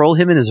not control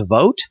him in his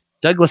vote?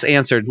 Douglas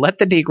answered, let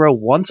the Negro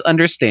once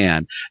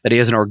understand that he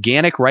has an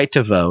organic right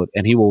to vote,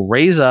 and he will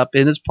raise up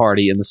in his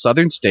party in the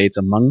southern states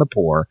among the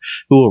poor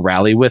who will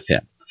rally with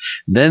him.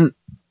 Then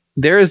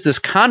there is this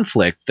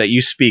conflict that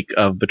you speak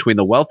of between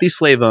the wealthy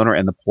slave owner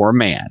and the poor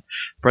man.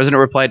 The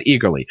president replied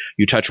eagerly,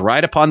 you touch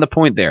right upon the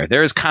point there.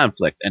 There is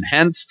conflict, and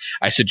hence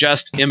I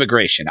suggest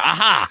immigration.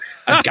 Aha!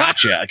 I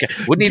gotcha.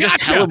 Wouldn't he just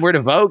tell him where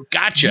to vote?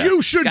 Gotcha.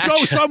 You should go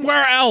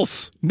somewhere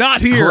else, not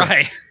here.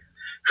 Right.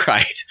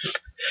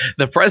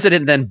 The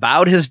president then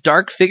bowed his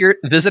dark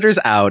visitors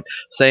out,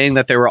 saying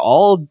that they were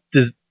all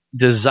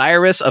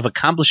desirous of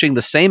accomplishing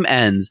the same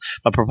ends,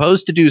 but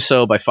proposed to do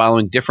so by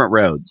following different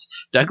roads.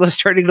 Douglas,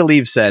 turning to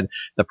leave, said,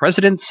 "The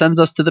president sends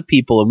us to the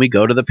people, and we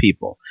go to the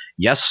people."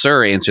 "Yes,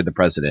 sir," answered the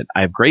president.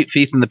 "I have great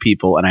faith in the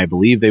people, and I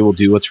believe they will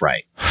do what's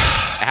right."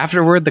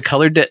 Afterward, the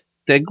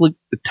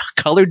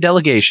colored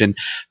delegation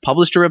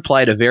published a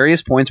reply to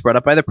various points brought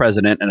up by the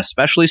president, and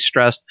especially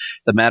stressed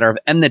the matter of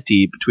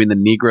enmity between the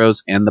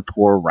Negroes and the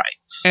poor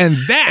rights. And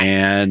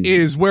that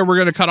is where we're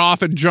going to cut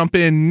off and jump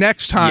in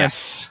next time.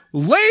 Yes.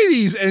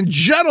 Ladies and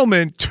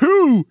gentlemen,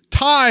 2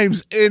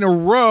 times in a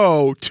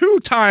row,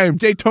 2-time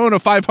Daytona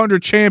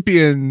 500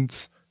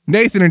 champions,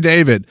 Nathan and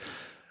David.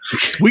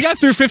 We got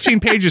through 15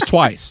 pages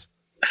twice.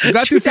 We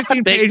got through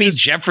 15 pages. Me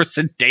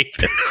Jefferson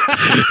Davis.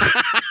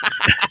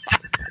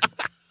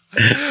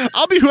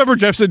 I'll be whoever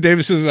Jefferson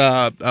Davis's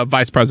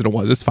vice president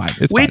was. It's fine.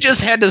 We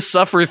just had to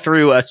suffer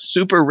through a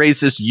super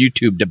racist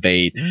YouTube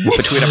debate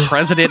between a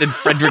president and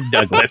Frederick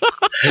Douglass.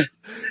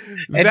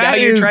 And now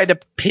you're trying to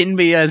pin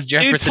me as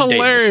Jefferson Davis.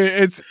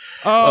 It's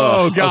hilarious.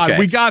 God. Okay.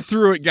 We got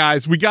through it,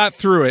 guys. We got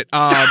through it. 2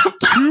 times.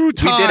 We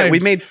did it. We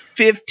made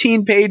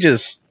 15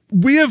 pages.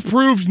 We have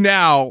proved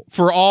now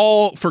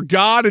for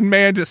God and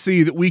man to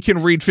see that we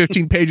can read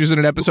 15 pages in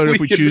an episode if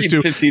we choose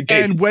to.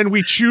 And when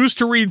we choose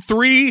to read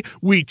 3,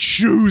 we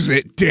choose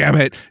it. Damn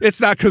it. It's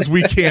not because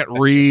we can't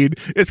read.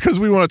 It's because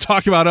we want to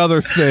talk about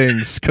other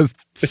things because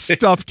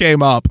stuff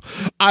came up.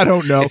 I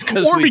don't know. It's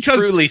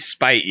because truly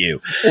spite you.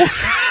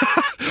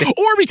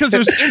 Or because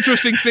there's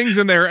interesting things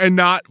in there and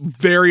not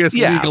various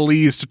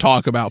legalese to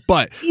talk about.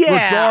 But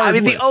I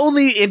mean, the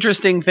only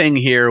interesting thing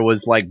here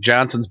was like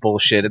Johnson's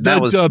bullshit, and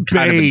that was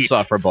kind of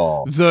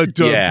insufferable. The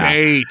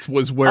debate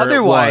was where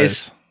it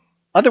was.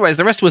 Otherwise,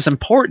 the rest was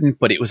important,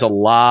 but it was a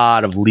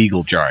lot of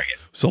legal jargon.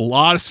 It's a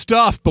lot of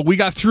stuff, but we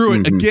got through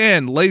it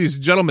again, ladies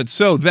and gentlemen.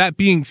 So that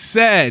being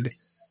said,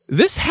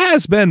 this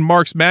has been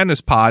Mark's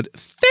Madness Pod.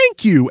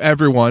 Thank you,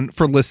 everyone,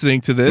 for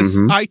listening to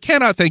this. I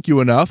cannot thank you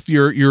enough.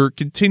 Your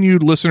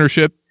continued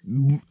listenership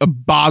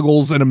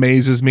boggles and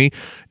amazes me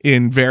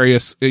in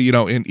various,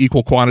 in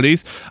equal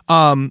quantities.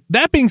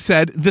 That being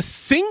said, the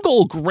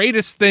single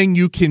greatest thing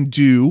you can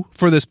do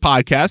for this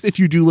podcast, if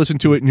you do listen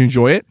to it and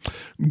enjoy it,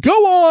 go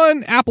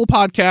on Apple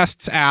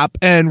Podcasts app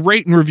and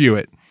rate and review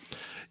it.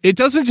 It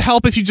doesn't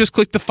help if you just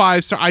click the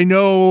 5-star. I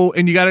know,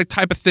 and you got to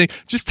type a thing.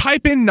 Just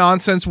type in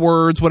nonsense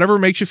words, whatever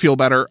makes you feel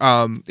better.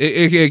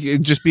 It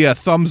just be a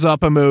thumbs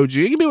up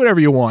emoji. It can be whatever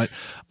you want.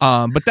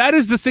 But that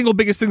is the single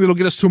biggest thing that'll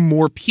get us to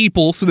more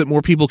people so that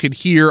more people can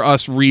hear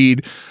us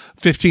read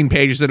 15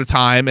 pages at a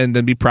time and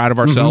then be proud of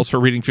ourselves for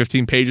reading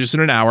 15 pages in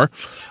an hour.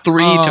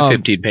 3 to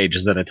 15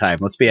 pages at a time.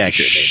 Let's be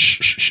accurate.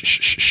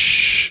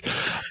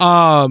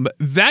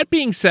 That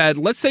being said,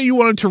 let's say you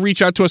wanted to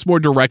reach out to us more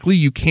directly.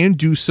 You can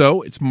do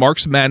so. It's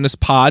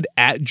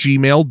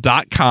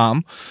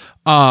marksmadnesspod@gmail.com.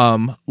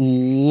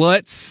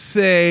 Let's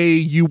say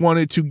you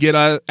wanted to get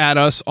at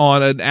us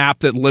on an app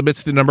that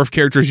limits the number of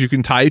characters you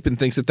can type and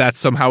thinks that that's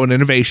somehow an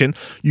innovation.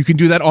 You can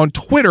do that on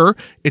Twitter.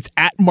 It's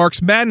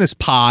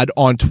 @marksmadnesspod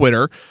on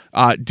Twitter.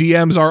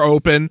 DMs are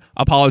open.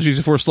 Apologies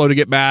if we're slow to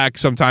get back.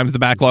 Sometimes the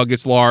backlog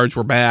gets large.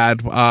 We're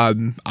bad.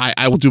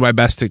 I will do my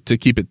best to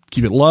keep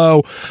it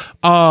low.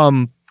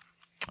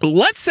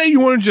 Let's say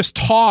you want to just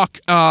talk,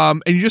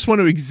 and you just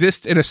want to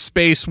exist in a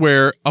space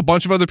where a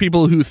bunch of other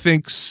people who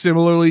think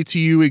similarly to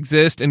you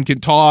exist and can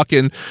talk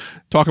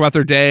about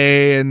their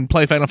day and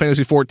play Final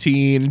Fantasy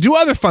XIV and do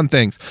other fun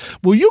things.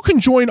 Well, you can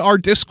join our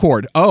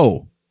Discord.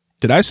 Oh,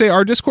 did I say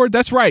our Discord?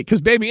 That's right,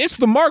 because baby, it's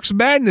the Marks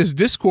Madness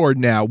Discord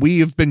now. We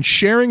have been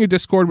sharing a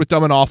Discord with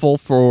Dumb and Awful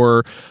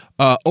for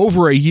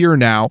over a year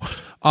now.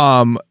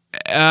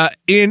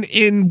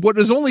 In what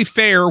is only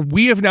fair,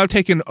 we have now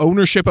taken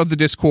ownership of the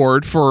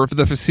Discord for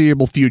the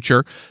foreseeable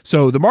future.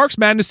 So the Marks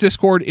Madness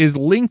Discord is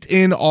linked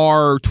in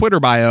our Twitter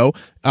bio.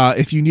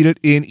 If you need it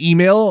in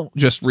email,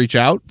 just reach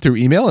out through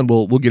email and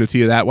we'll get it to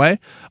you that way.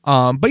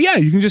 But yeah,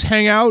 you can just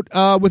hang out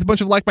with a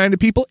bunch of like-minded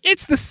people.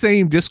 It's the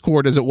same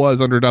Discord as it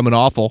was under Dumb and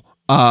Awful.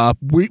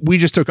 We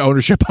just took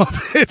ownership of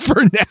it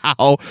for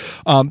now.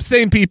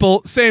 Same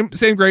people, same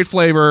great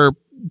flavor.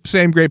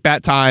 Same great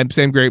bat time,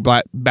 same great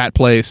bat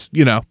place.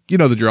 You know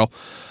the drill.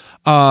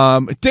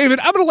 David,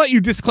 I'm going to let you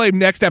disclaim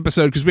next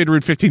episode because we had to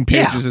read 15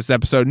 pages this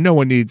episode. No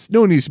one needs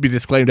to be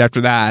disclaimed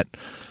after that.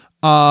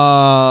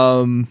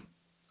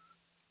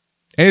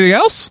 Anything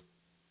else?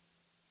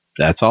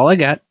 That's all I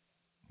got.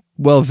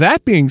 Well,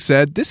 that being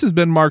said, this has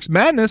been Marks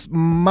Madness.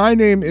 My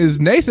name is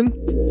Nathan.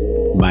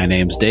 My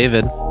name's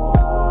David.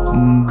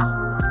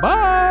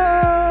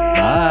 Bye.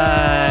 Bye.